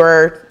move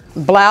your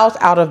blouse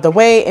out of the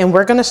way, and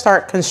we're gonna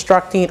start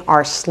constructing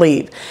our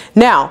sleeve.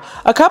 Now,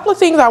 a couple of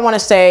things I wanna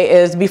say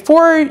is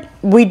before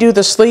we do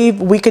the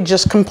sleeve, we could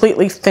just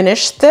completely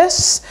finish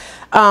this,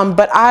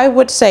 but I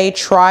would say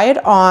try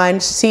it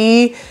on,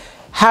 see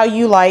how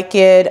you like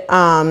it,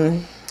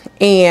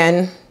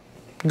 and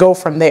go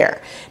from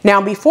there. Now,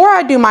 before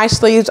I do my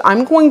sleeves,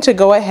 I'm going to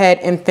go ahead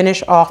and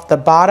finish off the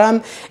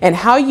bottom. And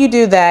how you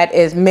do that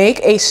is make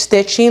a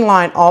stitching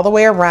line all the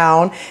way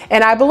around.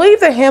 And I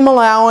believe the hem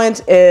allowance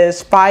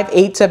is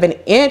 5/8 of an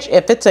inch.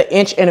 If it's 1.25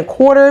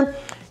 inches,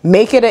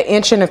 make it 1.25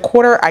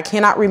 inches. I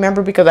cannot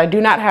remember because I do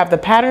not have the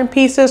pattern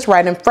pieces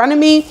right in front of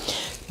me.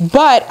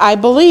 But I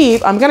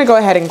believe I'm gonna go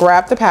ahead and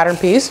grab the pattern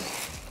piece.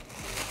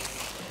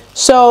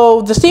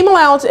 So the seam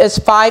allowance is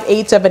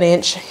 5/8 of an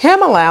inch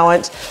hem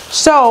allowance.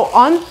 So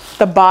on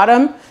the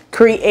bottom,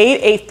 create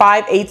a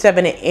 5/8 of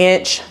an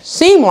inch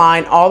seam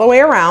line all the way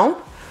around.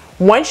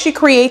 Once you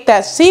create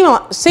that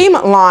seam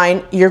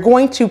line, you're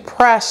going to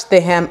press the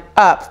hem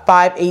up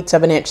 5/8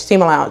 of an inch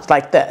seam allowance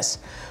like this.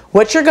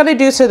 What you're gonna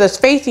do to this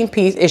facing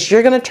piece is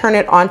you're gonna turn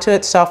it onto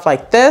itself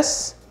like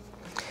this,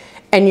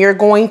 and you're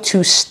going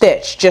to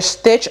stitch, just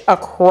stitch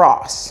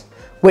across,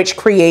 which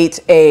creates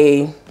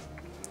a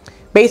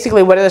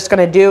basically what it's going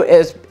to do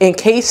is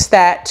encase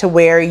that to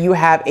where you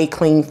have a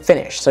clean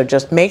finish. So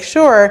just make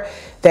sure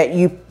that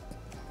you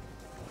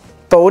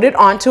fold it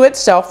onto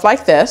itself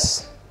like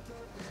this,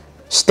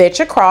 stitch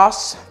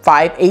across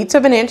 5/8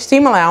 of an inch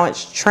seam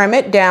allowance, trim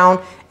it down,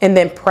 and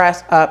then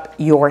press up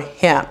your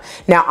hem.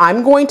 Now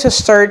I'm going to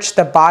serge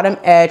the bottom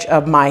edge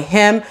of my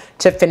hem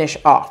to finish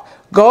off.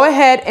 Go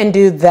ahead and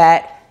do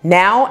that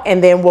now,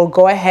 and then we'll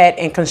go ahead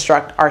and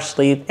construct our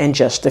sleeve in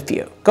just a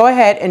few. Go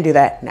ahead and do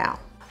that now.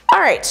 All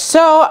right,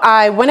 so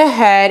I went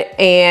ahead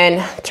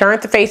and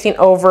turned the facing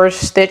over,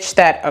 stitched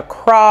that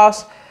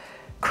across,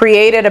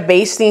 created a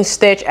basting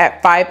stitch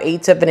at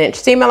 5/8 of an inch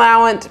seam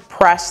allowance,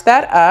 press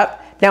that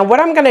up. Now what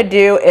I'm gonna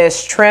do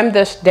is trim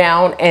this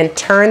down and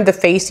turn the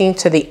facing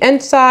to the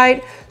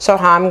inside. So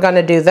how I'm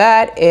gonna do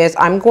that is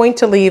I'm going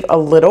to leave a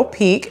little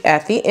peak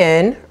at the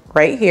end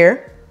right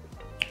here.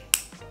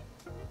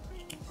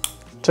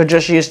 So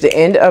just use the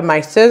end of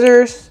my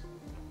scissors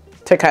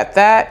to cut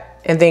that,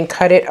 and then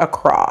cut it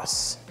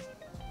across,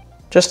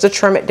 just to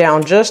trim it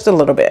down just a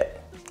little bit,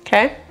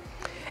 okay?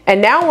 And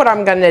now what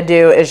I'm gonna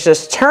do is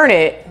just turn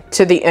it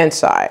to the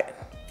inside.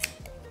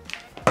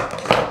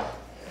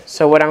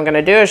 So what I'm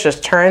gonna do is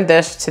just turn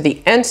this to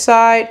the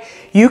inside.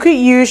 You could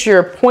use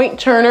your point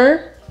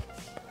turner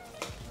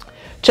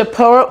to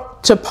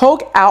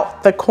poke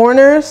out the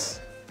corners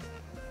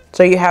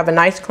so you have a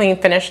nice clean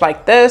finish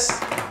like this.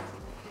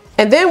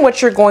 And then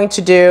what you're going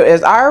to do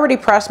is, I already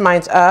pressed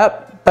mine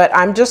up, but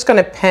I'm just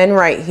gonna pin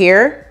right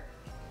here.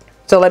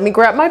 So let me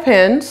grab my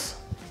pins,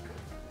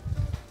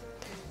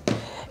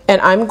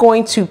 and I'm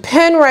going to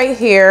pin right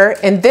here,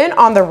 and then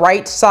on the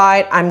right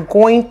side, I'm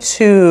going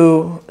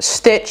to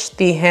stitch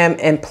the hem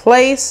in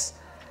place.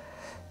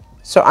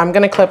 So I'm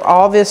gonna clip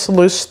all this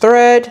loose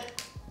thread.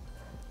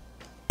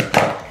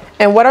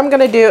 And what I'm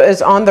gonna do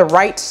is on the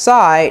right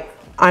side,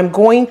 I'm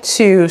going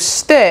to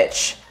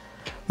stitch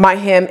my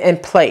hem in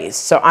place.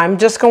 So I'm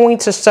just going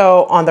to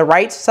sew on the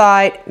right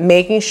side,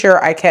 making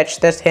sure I catch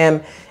this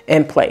hem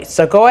in place.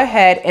 So go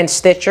ahead and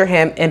stitch your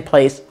hem in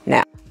place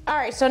now. All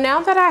right, so now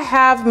that I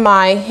have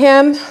my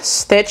hem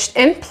stitched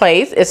in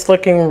place, it's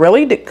looking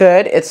really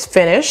good, it's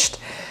finished.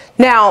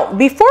 Now,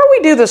 before we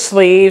do the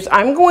sleeves,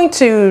 I'm going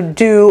to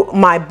do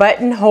my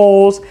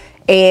buttonholes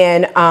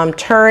and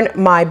turn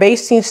my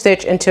basting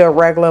stitch into a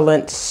regular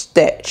length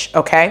stitch,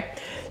 okay?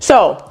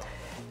 So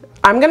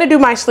I'm gonna do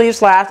my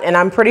sleeves last, and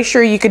I'm pretty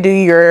sure you could do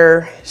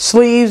your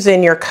sleeves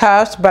and your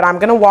cuffs, but I'm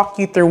gonna walk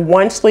you through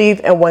one sleeve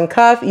and one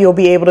cuff. You'll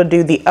be able to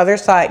do the other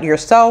side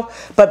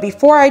yourself. But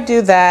before I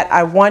do that,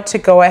 I want to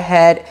go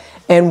ahead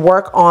and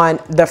work on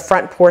the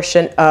front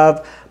portion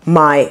of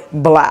my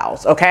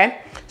blouse, okay?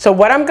 So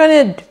what I'm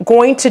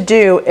going to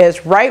do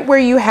is right where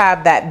you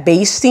have that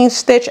basting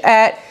stitch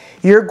at,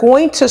 you're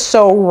going to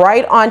sew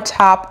right on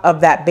top of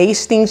that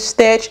basting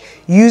stitch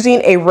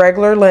using a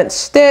regular length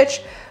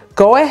stitch.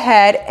 Go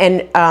ahead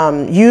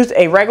and use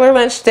a regular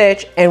length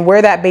stitch, and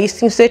where that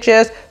basting stitch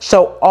is,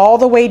 sew all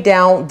the way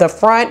down the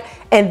front,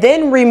 and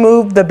then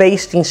remove the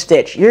basting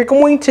stitch. You're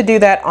going to do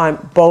that on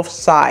both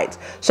sides.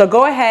 So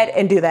go ahead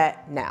and do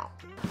that now.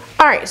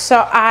 All right,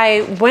 so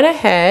I went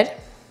ahead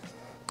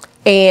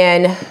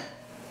and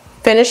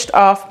finished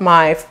off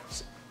my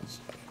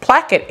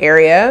placket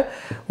area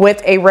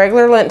with a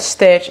regular length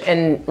stitch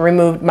and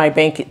removed my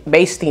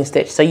basting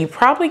stitch. So you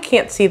probably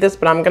can't see this,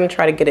 but I'm going to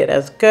try to get it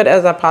as good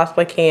as I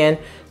possibly can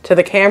to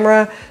the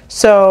camera.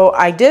 So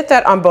I did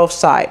that on both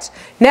sides.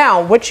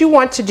 Now what you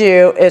want to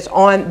do is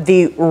on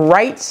the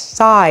right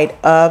side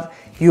of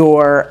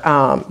your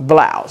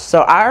blouse.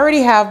 So I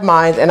already have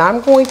mine and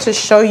I'm going to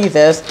show you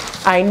this.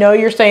 I know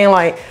you're saying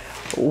like,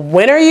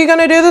 when are you going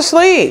to do the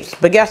sleeves?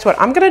 But guess what?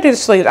 I'm going to do the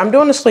sleeves. I'm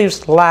doing the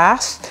sleeves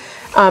last.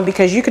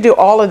 Because you could do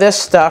all of this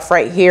stuff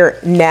right here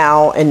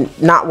now and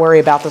not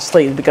worry about the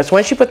sleeves, because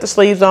once you put the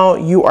sleeves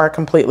on, you are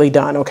completely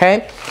done,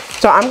 okay?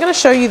 So I'm going to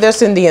show you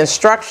this in the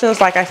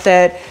instructions. Like I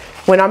said,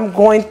 when I'm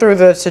going through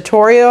the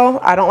tutorial,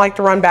 I don't like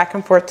to run back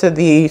and forth to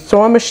the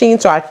sewing machine,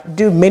 so I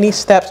do many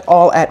steps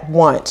all at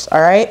once,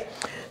 all right?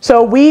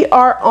 So we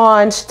are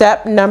on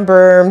step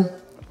number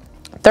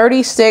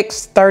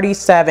 36,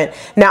 37.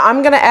 Now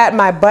I'm going to add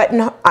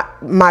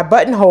my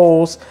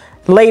buttonholes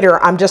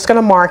later. I'm just going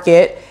to mark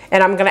it,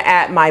 and I'm going to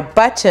add my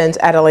buttons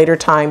at a later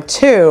time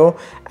too,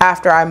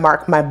 after I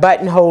mark my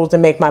buttonholes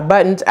and make my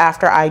buttons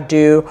after I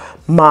do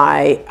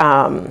my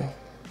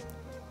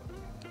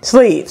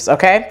sleeves.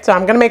 Okay, so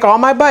I'm going to make all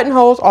my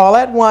buttonholes all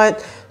at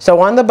once,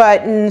 so on the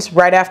buttons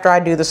right after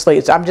I do the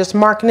sleeves. I'm just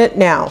marking it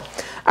now.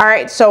 All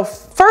right, so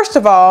first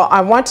of all,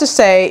 I want to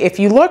say, if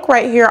you look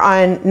right here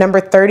on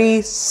number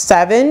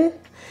 37,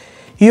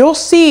 you'll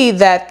see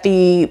that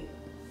the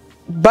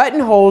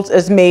buttonholes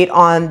is made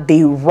on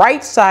the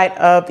right side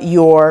of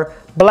your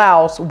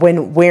blouse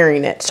when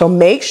wearing it. So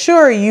make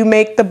sure you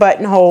make the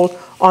buttonholes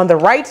on the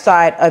right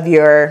side of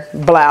your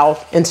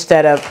blouse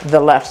instead of the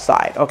left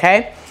side,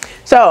 okay?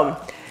 So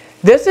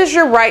this is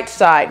your right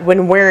side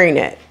when wearing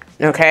it,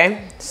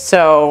 okay?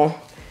 So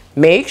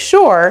make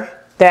sure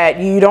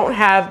that you don't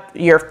have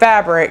your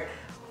fabric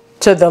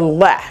to the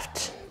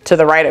left, to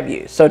the right of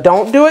you. So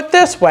don't do it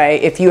this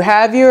way. If you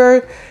have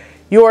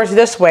yours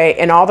this way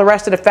and all the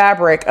rest of the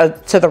fabric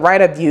to the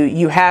right of you,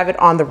 you have it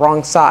on the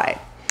wrong side.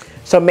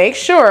 So make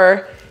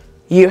sure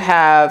you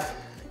have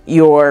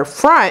your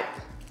front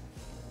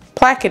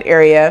placket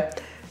area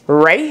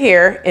right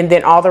here, and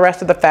then all the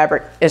rest of the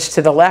fabric is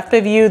to the left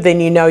of you. Then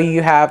you know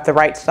you have the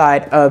right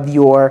side of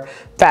your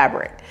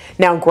fabric.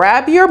 Now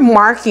grab your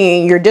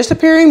marking, your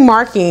disappearing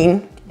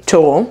marking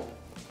tool,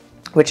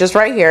 which is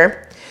right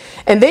here,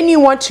 and then you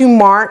want to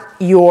mark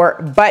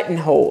your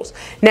buttonholes.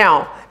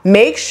 Now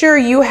make sure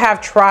you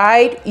have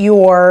tried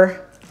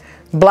your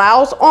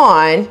blouse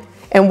on,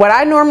 and what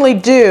I normally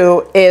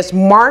do is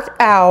mark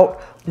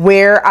out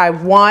where I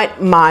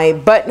want my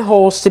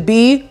buttonholes to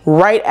be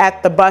right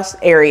at the bust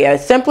area,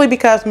 simply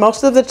because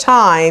most of the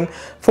time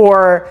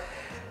for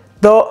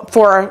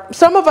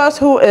some of us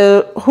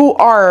who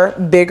are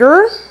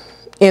bigger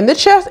in the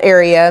chest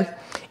area,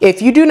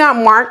 if you do not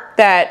mark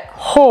that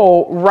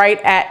hole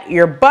right at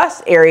your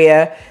bust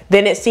area,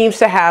 then it seems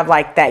to have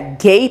like that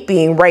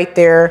gaping right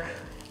there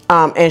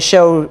and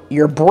show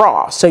your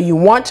bra. So you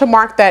want to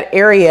mark that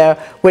area,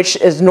 which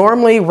is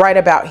normally right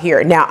about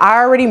here. Now I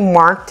already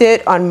marked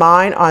it on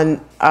mine, on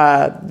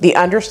the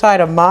underside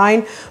of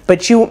mine,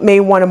 but you may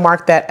want to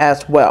mark that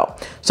as well.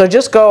 So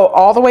just go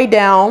all the way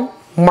down,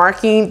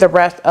 marking the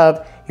rest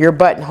of your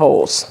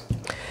buttonholes.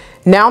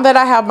 Now that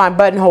I have my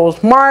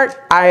buttonholes marked,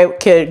 I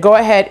could go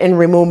ahead and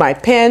remove my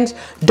pins,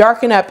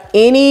 darken up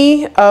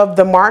any of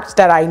the marks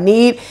that I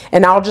need,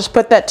 and I'll just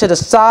put that to the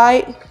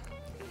side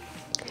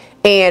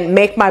and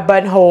make my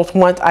buttonholes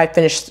once I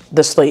finish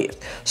the sleeves.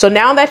 So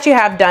now that you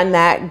have done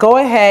that, go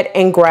ahead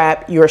and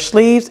grab your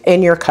sleeves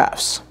and your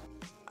cuffs.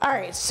 All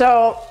right,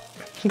 so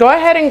go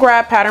ahead and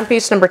grab pattern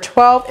piece number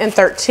 12 and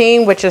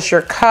 13, which is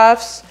your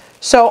cuffs.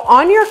 So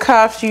on your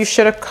cuffs, you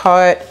should have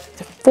cut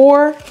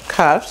 4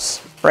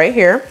 cuffs right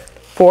here,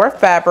 4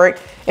 fabric,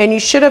 and you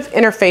should have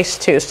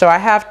interfaced 2. So I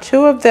have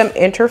 2 of them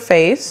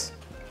interface.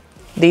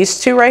 These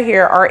 2 right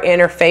here are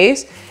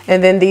interface,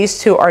 and then these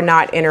 2 are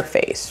not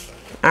interface.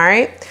 All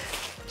right.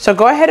 So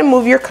go ahead and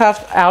move your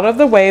cuffs out of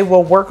the way.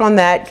 We'll work on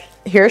that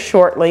here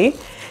shortly.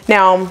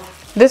 Now,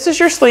 this is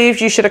your sleeves.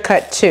 You should have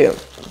cut 2.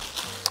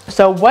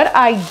 So what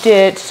I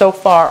did so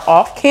far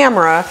off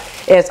camera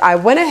is I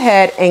went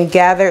ahead and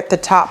gathered the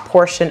top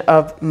portion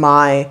of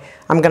my,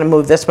 I'm going to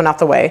move this one out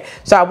the way.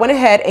 So I went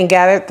ahead and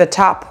gathered the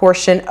top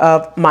portion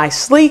of my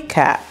sleeve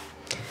cap.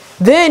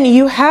 Then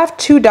you have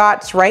 2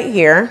 dots right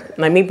here.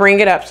 Let me bring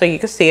it up so you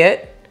can see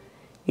it.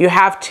 You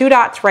have 2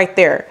 dots right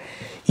there.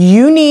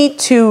 You need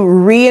to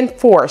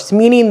reinforce,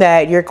 meaning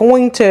that you're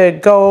going to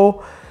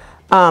go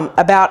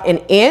about 1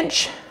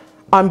 inch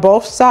on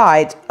both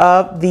sides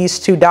of these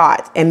 2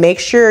 dots, and make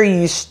sure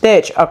you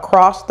stitch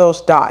across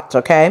those dots,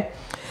 okay?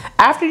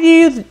 After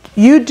you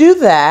do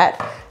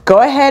that, go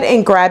ahead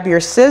and grab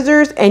your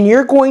scissors, and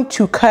you're going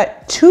to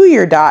cut to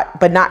your dot,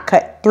 but not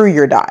cut through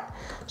your dot.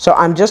 So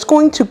I'm just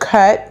going to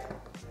cut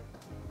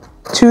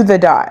to the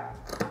dot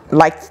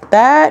like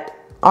that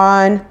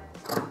on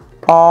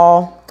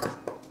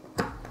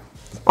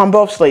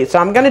both sleeves. So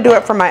I'm going to do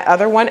it for my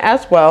other one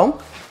as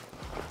well.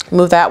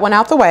 Move that one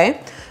out the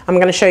way. I'm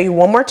going to show you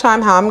one more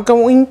time how I'm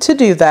going to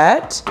do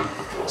that.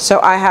 So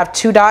I have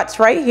 2 dots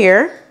right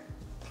here,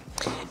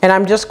 and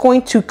I'm just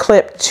going to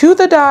clip to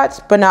the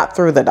dots, but not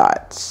through the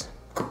dots.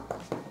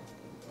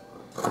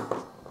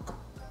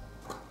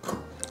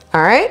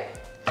 All right.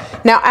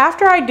 Now,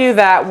 after I do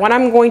that, what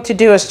I'm going to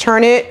do is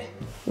turn it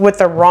with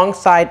the wrong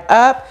side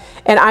up,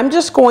 and I'm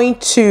just going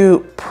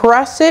to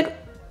press it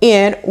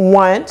in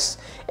once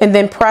and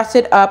then press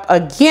it up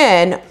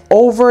again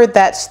over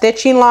that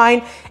stitching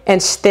line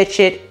and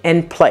stitch it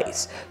in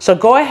place. So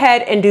go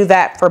ahead and do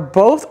that for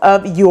both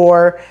of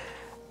your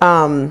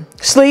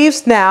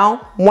sleeves.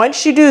 Now,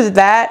 once you do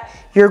that,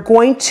 you're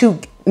going to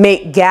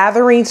make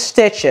gathering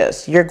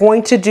stitches. You're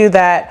going to do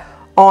that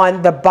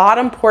on the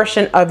bottom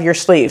portion of your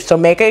sleeve. So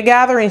make a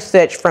gathering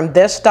stitch from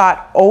this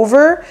dot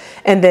over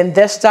and then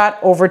this dot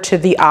over to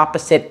the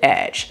opposite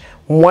edge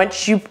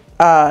once you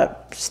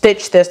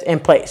stitch this in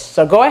place.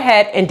 So go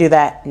ahead and do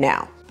that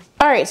now.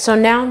 All right, so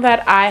now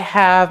that I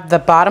have the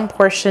bottom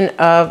portion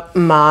of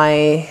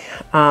my,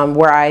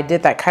 where I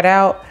did that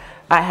cutout,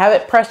 I have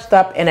it pressed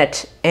up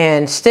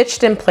and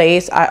stitched in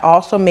place. I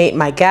also made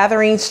my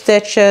gathering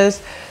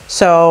stitches.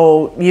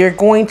 So you're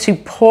going to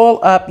pull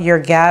up your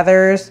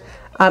gathers.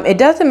 It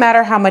doesn't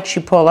matter how much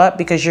you pull up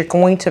because you're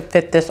going to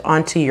fit this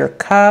onto your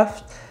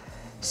cuff.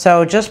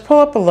 So just pull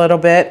up a little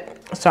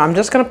bit. So I'm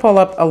just gonna pull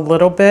up a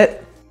little bit.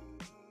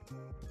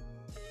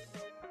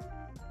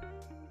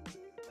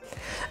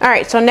 All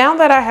right, so now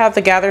that I have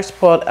the gathers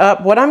pulled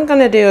up, what I'm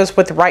gonna do is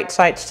with right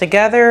sides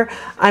together,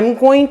 I'm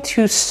going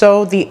to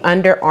sew the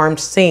underarm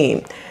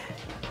seam.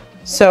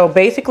 So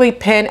basically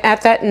pin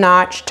at that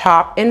notch,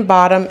 top and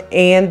bottom,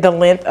 and the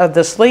length of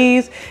the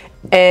sleeves.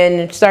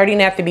 And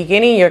starting at the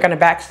beginning, you're gonna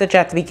back stitch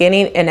at the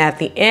beginning and at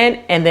the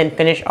end, and then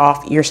finish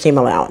off your seam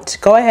allowance.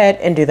 Go ahead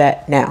and do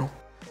that now.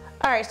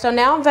 All right, so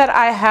now that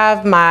I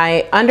have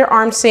my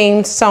underarm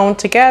seam sewn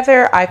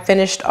together, I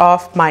finished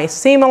off my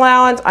seam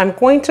allowance. I'm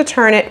going to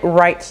turn it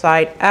right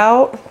side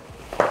out.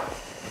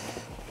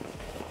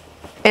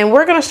 And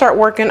we're gonna start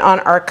working on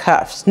our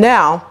cuffs.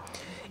 Now,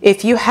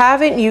 if you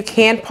haven't, you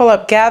can pull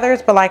up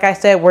gathers, but like I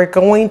said, we're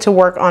going to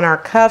work on our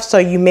cuffs, so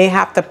you may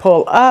have to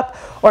pull up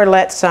or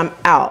let some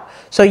out.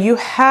 So you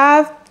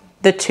have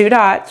the 2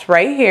 dots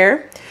right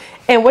here.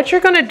 And what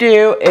you're gonna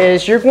do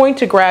is you're going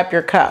to grab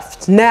your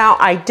cuffs. Now,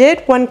 I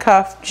did one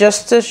cuff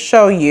just to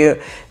show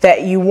you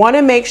that you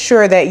wanna make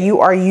sure that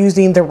you are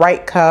using the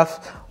right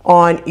cuff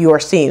on your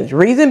seams.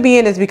 Reason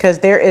being is because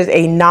there is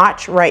a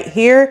notch right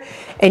here,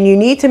 and you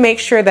need to make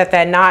sure that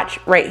that notch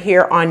right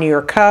here on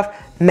your cuff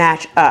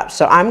match up.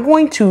 So I'm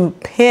going to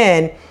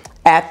pin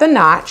at the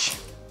notch.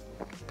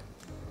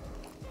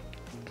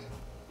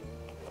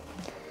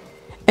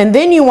 And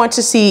then you want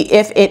to see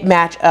if it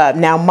match up.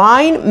 Now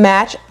mine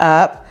match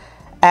up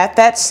at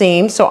that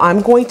seam, so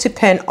I'm going to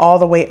pin all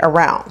the way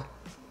around.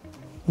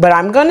 But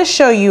I'm going to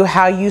show you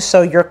how you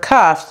sew your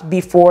cuffs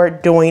before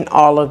doing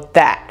all of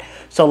that.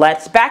 So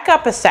let's back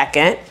up a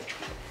second,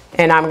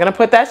 and I'm going to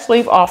put that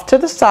sleeve off to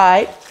the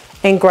side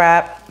and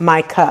grab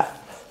my cuff.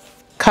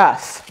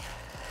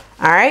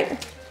 All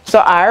right, so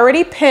I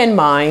already pinned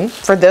mine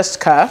for this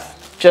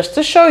cuff just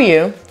to show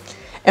you.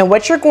 And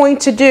what you're going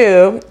to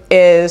do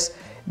is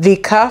the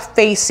cuff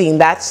facing,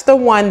 that's the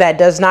one that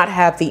does not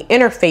have the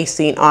inner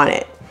facing on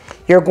it.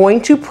 You're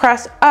going to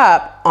press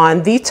up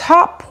on the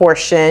top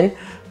portion,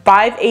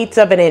 5/8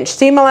 of an inch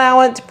seam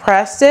allowance,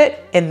 press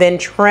it, and then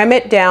trim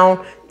it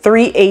down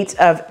 3/8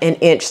 of an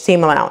inch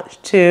seam allowance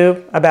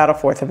to about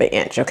 1/4 of an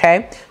inch,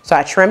 okay? So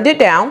I trimmed it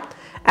down.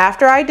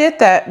 After I did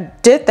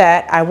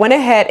that, I went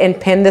ahead and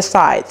pinned the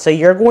side. So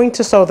you're going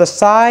to sew the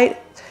side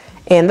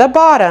and the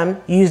bottom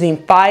using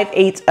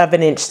 5/8 of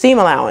an inch seam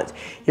allowance.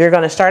 You're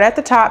going to start at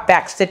the top,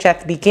 back stitch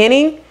at the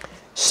beginning,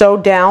 sew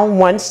down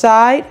one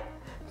side,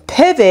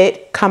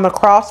 pivot, come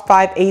across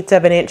 5/8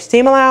 of an inch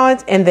seam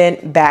allowance, and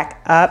then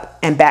back up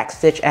and back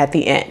stitch at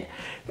the end.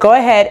 Go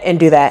ahead and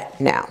do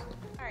that now.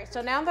 All right,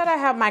 so now that I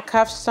have my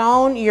cuffs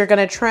sewn, you're going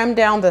to trim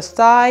down the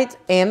sides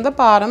and the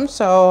bottom.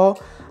 So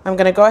I'm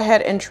going to go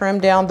ahead and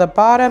trim down the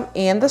bottom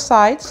and the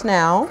sides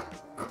now.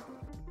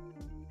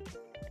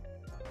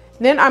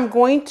 Then I'm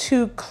going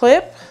to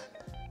clip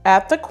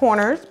at the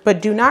corners,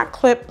 but do not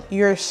clip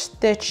your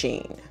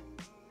stitching.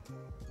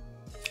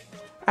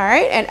 All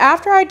right, and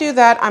after I do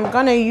that, I'm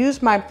going to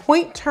use my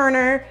point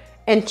turner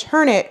and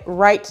turn it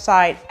right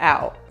side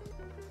out.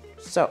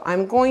 So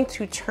I'm going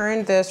to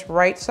turn this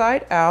right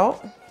side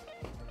out.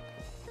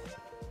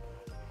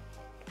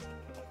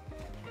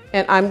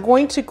 And I'm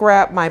going to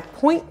grab my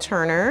point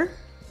turner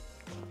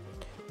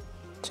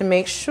to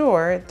make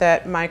sure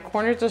that my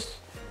corners are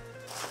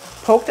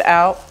poked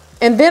out.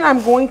 And then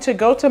I'm going to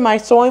go to my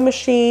sewing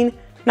machine,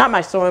 not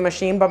my sewing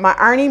machine, but my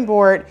ironing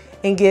board,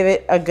 and give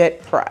it a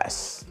good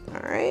press.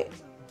 All right.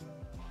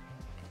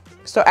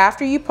 So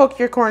after you poke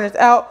your corners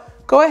out,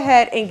 go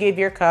ahead and give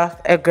your cuff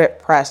a good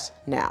press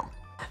now.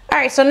 All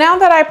right, so now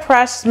that I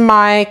pressed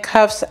my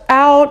cuffs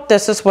out,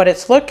 this is what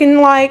it's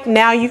looking like.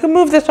 Now you can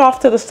move this off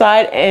to the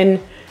side and,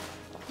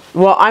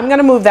 well, I'm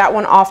gonna move that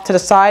one off to the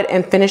side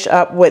and finish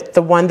up with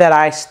the one that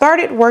I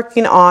started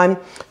working on.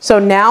 So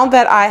now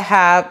that I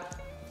have,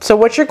 so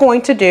what you're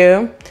going to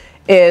do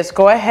is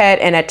go ahead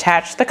and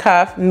attach the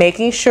cuff,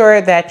 making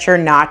sure that your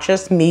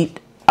notches meet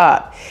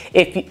up.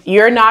 If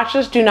your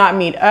notches do not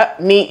meet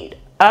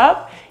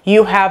up,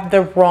 you have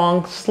the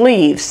wrong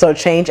sleeves. So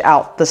change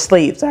out the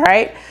sleeves, all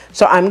right?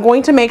 So I'm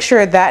going to make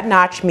sure that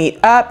notch meet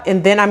up,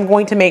 and then I'm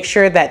going to make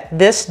sure that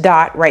this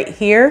dot right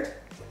here,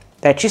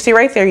 that you see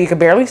right there, you can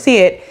barely see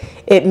it,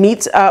 it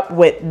meets up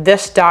with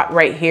this dot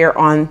right here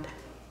on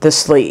the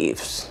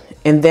sleeves.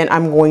 And then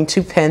I'm going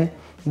to pin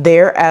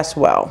there as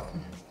well.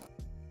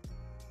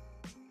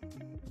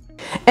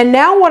 And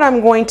now what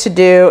I'm going to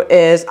do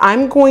is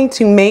I'm going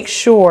to make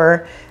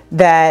sure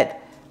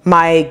that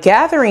my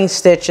gathering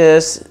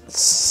stitches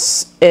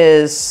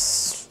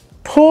is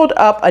pulled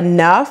up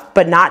enough,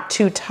 but not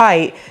too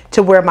tight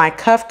to where my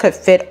cuff could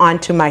fit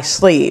onto my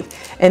sleeve.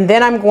 And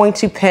then I'm going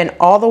to pin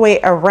all the way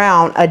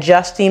around,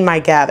 adjusting my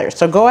gather.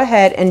 So go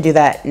ahead and do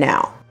that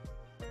now.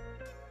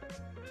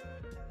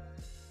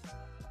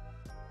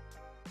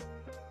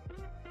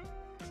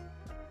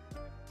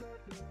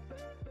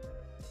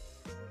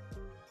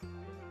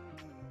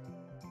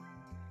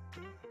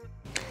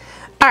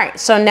 All right,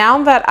 so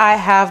now that I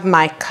have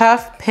my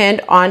cuff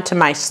pinned onto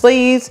my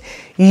sleeves,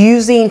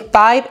 using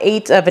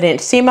 5/8 of an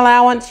inch seam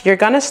allowance, you're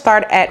gonna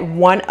start at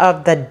one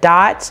of the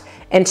dots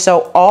and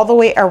sew all the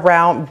way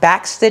around,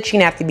 back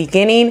stitching at the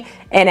beginning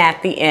and at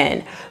the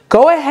end.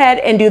 Go ahead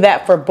and do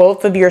that for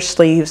both of your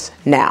sleeves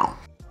now.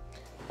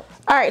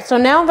 All right, so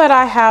now that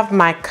I have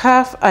my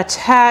cuff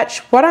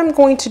attached, what I'm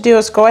going to do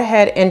is go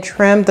ahead and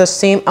trim the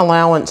seam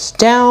allowance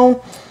down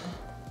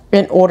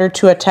in order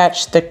to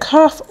attach the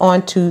cuff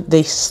onto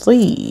the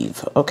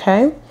sleeve,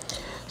 okay?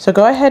 So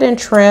go ahead and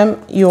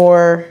trim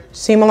your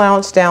seam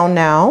allowance down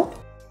now.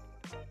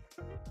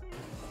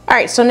 All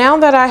right, so now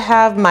that I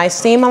have my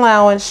seam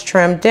allowance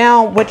trimmed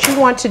down, what you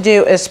want to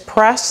do is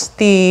press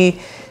the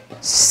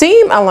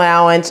seam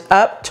allowance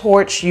up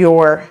towards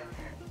your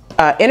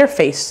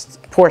interface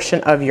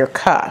portion of your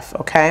cuff,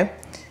 okay?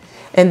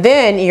 And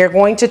then you're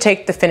going to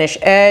take the finished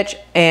edge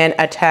and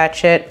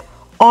attach it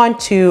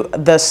onto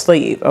the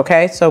sleeve,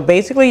 okay? So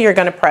basically you're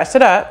gonna press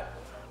it up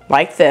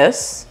like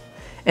this,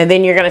 and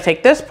then you're gonna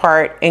take this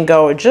part and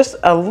go just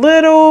a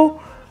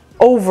little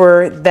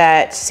over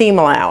that seam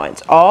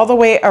allowance all the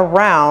way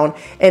around,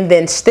 and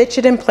then stitch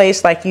it in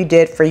place like you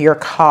did for your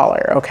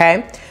collar,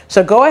 okay?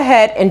 So go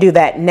ahead and do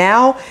that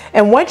now.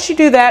 And once you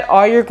do that,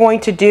 all you're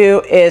going to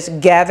do is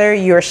gather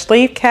your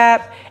sleeve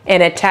cap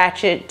and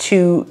attach it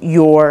to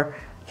your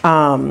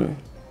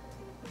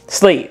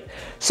sleeve.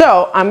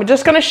 So I'm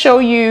just gonna show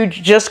you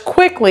just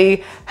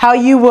quickly how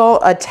you will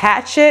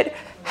attach it.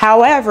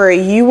 However,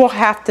 you will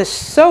have to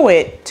sew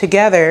it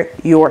together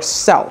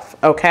yourself,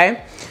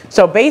 okay?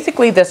 So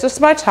basically this is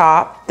my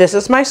top, this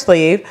is my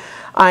sleeve.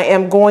 I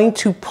am going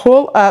to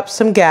pull up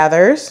some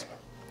gathers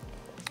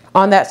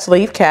on that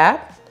sleeve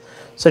cap.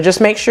 So just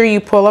make sure you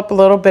pull up a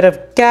little bit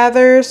of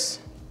gathers.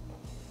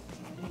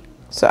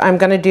 So I'm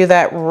gonna do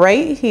that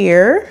right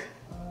here.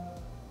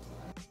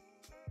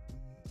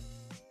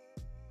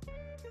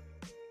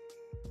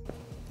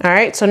 All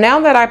right, so now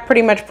that I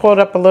pretty much pulled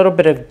up a little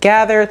bit of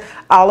gather,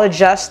 I'll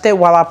adjust it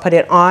while I put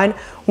it on.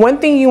 One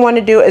thing you want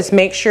to do is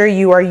make sure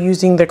you are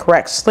using the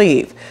correct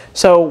sleeve.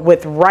 So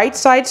with right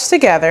sides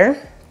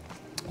together,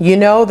 you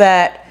know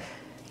that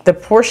the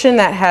portion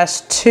that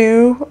has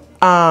two,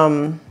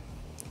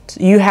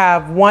 you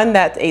have one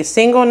that's a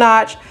single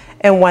notch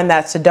and one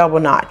that's a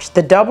double notch.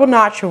 The double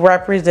notch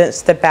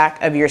represents the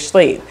back of your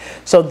sleeve.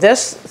 So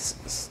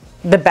this,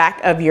 the back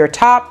of your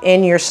top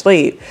and your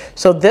sleeve.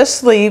 So this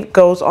sleeve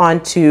goes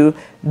on to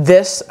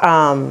this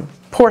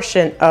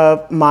portion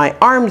of my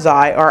arm's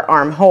eye or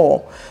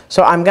armhole.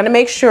 So I'm gonna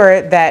make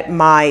sure that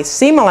my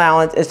seam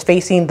allowance is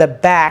facing the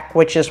back,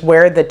 which is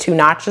where the two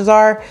notches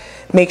are.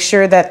 Make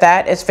sure that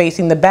that is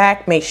facing the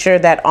back. Make sure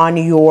that on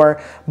your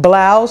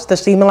blouse, the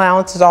seam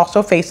allowance is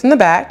also facing the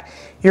back.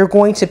 You're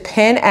going to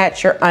pin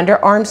at your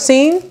underarm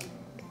seam.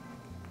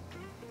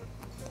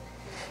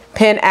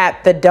 Pin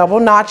at the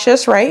double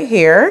notches right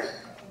here.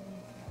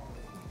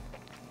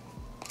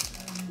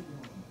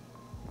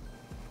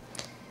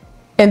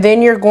 And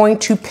then you're going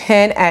to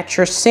pin at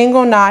your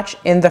single notch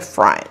in the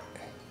front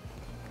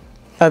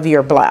of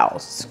your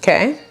blouse,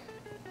 okay?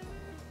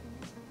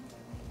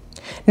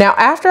 Now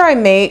after I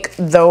make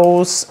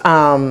those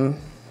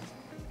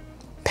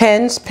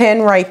pins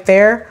pin right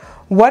there,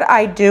 what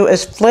I do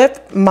is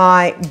flip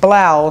my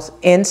blouse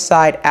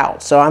inside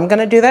out. So I'm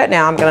gonna do that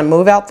now. I'm gonna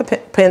move out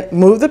the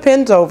move the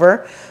pins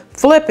over,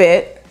 flip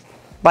it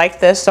like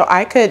this so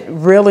I could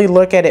really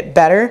look at it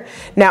better.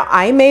 Now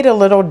I made a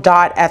little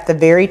dot at the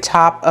very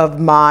top of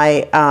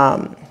my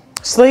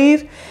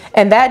sleeve,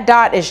 and that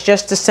dot is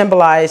just to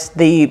symbolize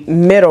the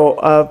middle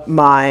of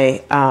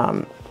my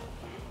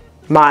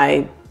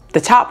the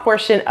top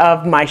portion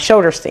of my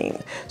shoulder seam.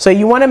 So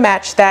you want to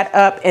match that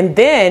up and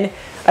then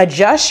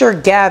adjust your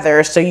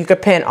gather so you can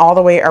pin all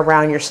the way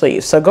around your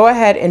sleeve. So go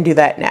ahead and do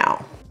that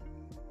now.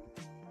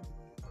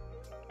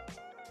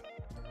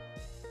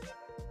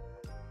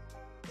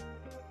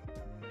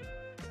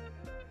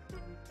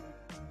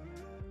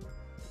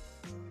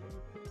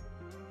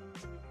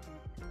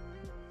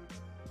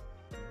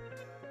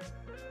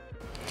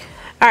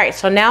 All right,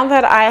 so now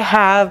that I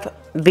have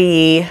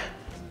the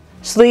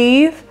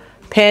sleeve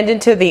pinned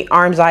into the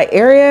arm's eye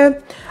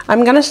area,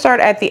 I'm gonna start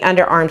at the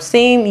underarm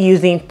seam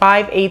using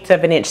 5/8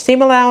 of an inch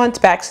seam allowance,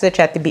 backstitch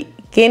at the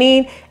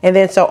beginning, and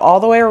then sew all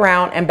the way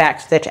around and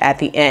backstitch at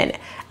the end.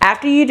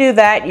 After you do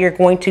that, you're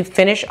going to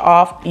finish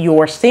off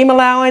your seam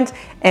allowance,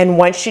 and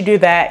once you do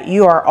that,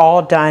 you are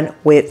all done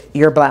with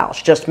your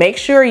blouse. Just make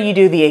sure you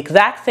do the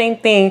exact same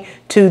thing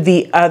to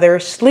the other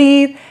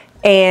sleeve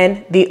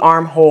and the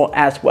armhole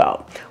as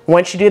well.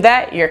 Once you do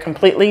that, you're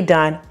completely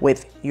done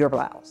with your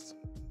blouse.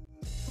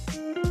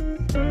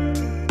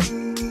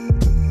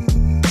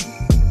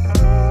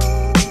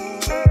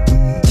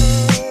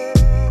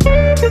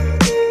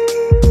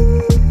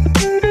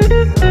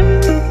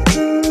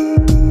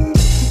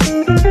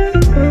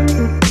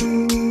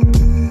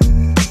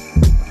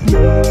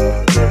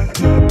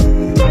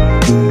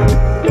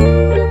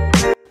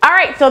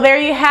 So there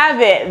you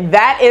have it.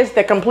 That is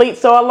the complete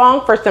sew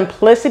along for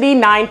Simplicity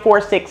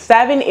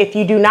 9467. If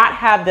you do not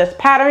have this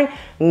pattern,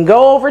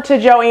 go over to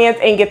Joann's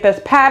and get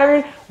this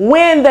pattern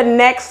when the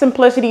next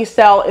Simplicity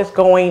sale is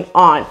going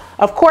on.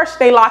 Of course,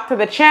 stay locked to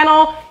the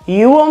channel.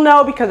 You will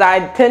know because I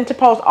tend to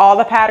post all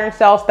the pattern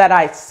sales that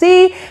I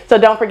see. So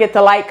don't forget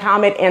to like,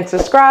 comment, and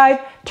subscribe.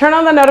 Turn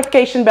on the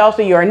notification bell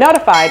so you are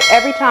notified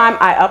every time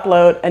I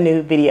upload a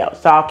new video.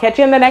 So I'll catch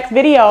you in the next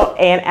video.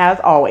 And as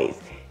always,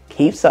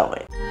 keep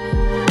sewing.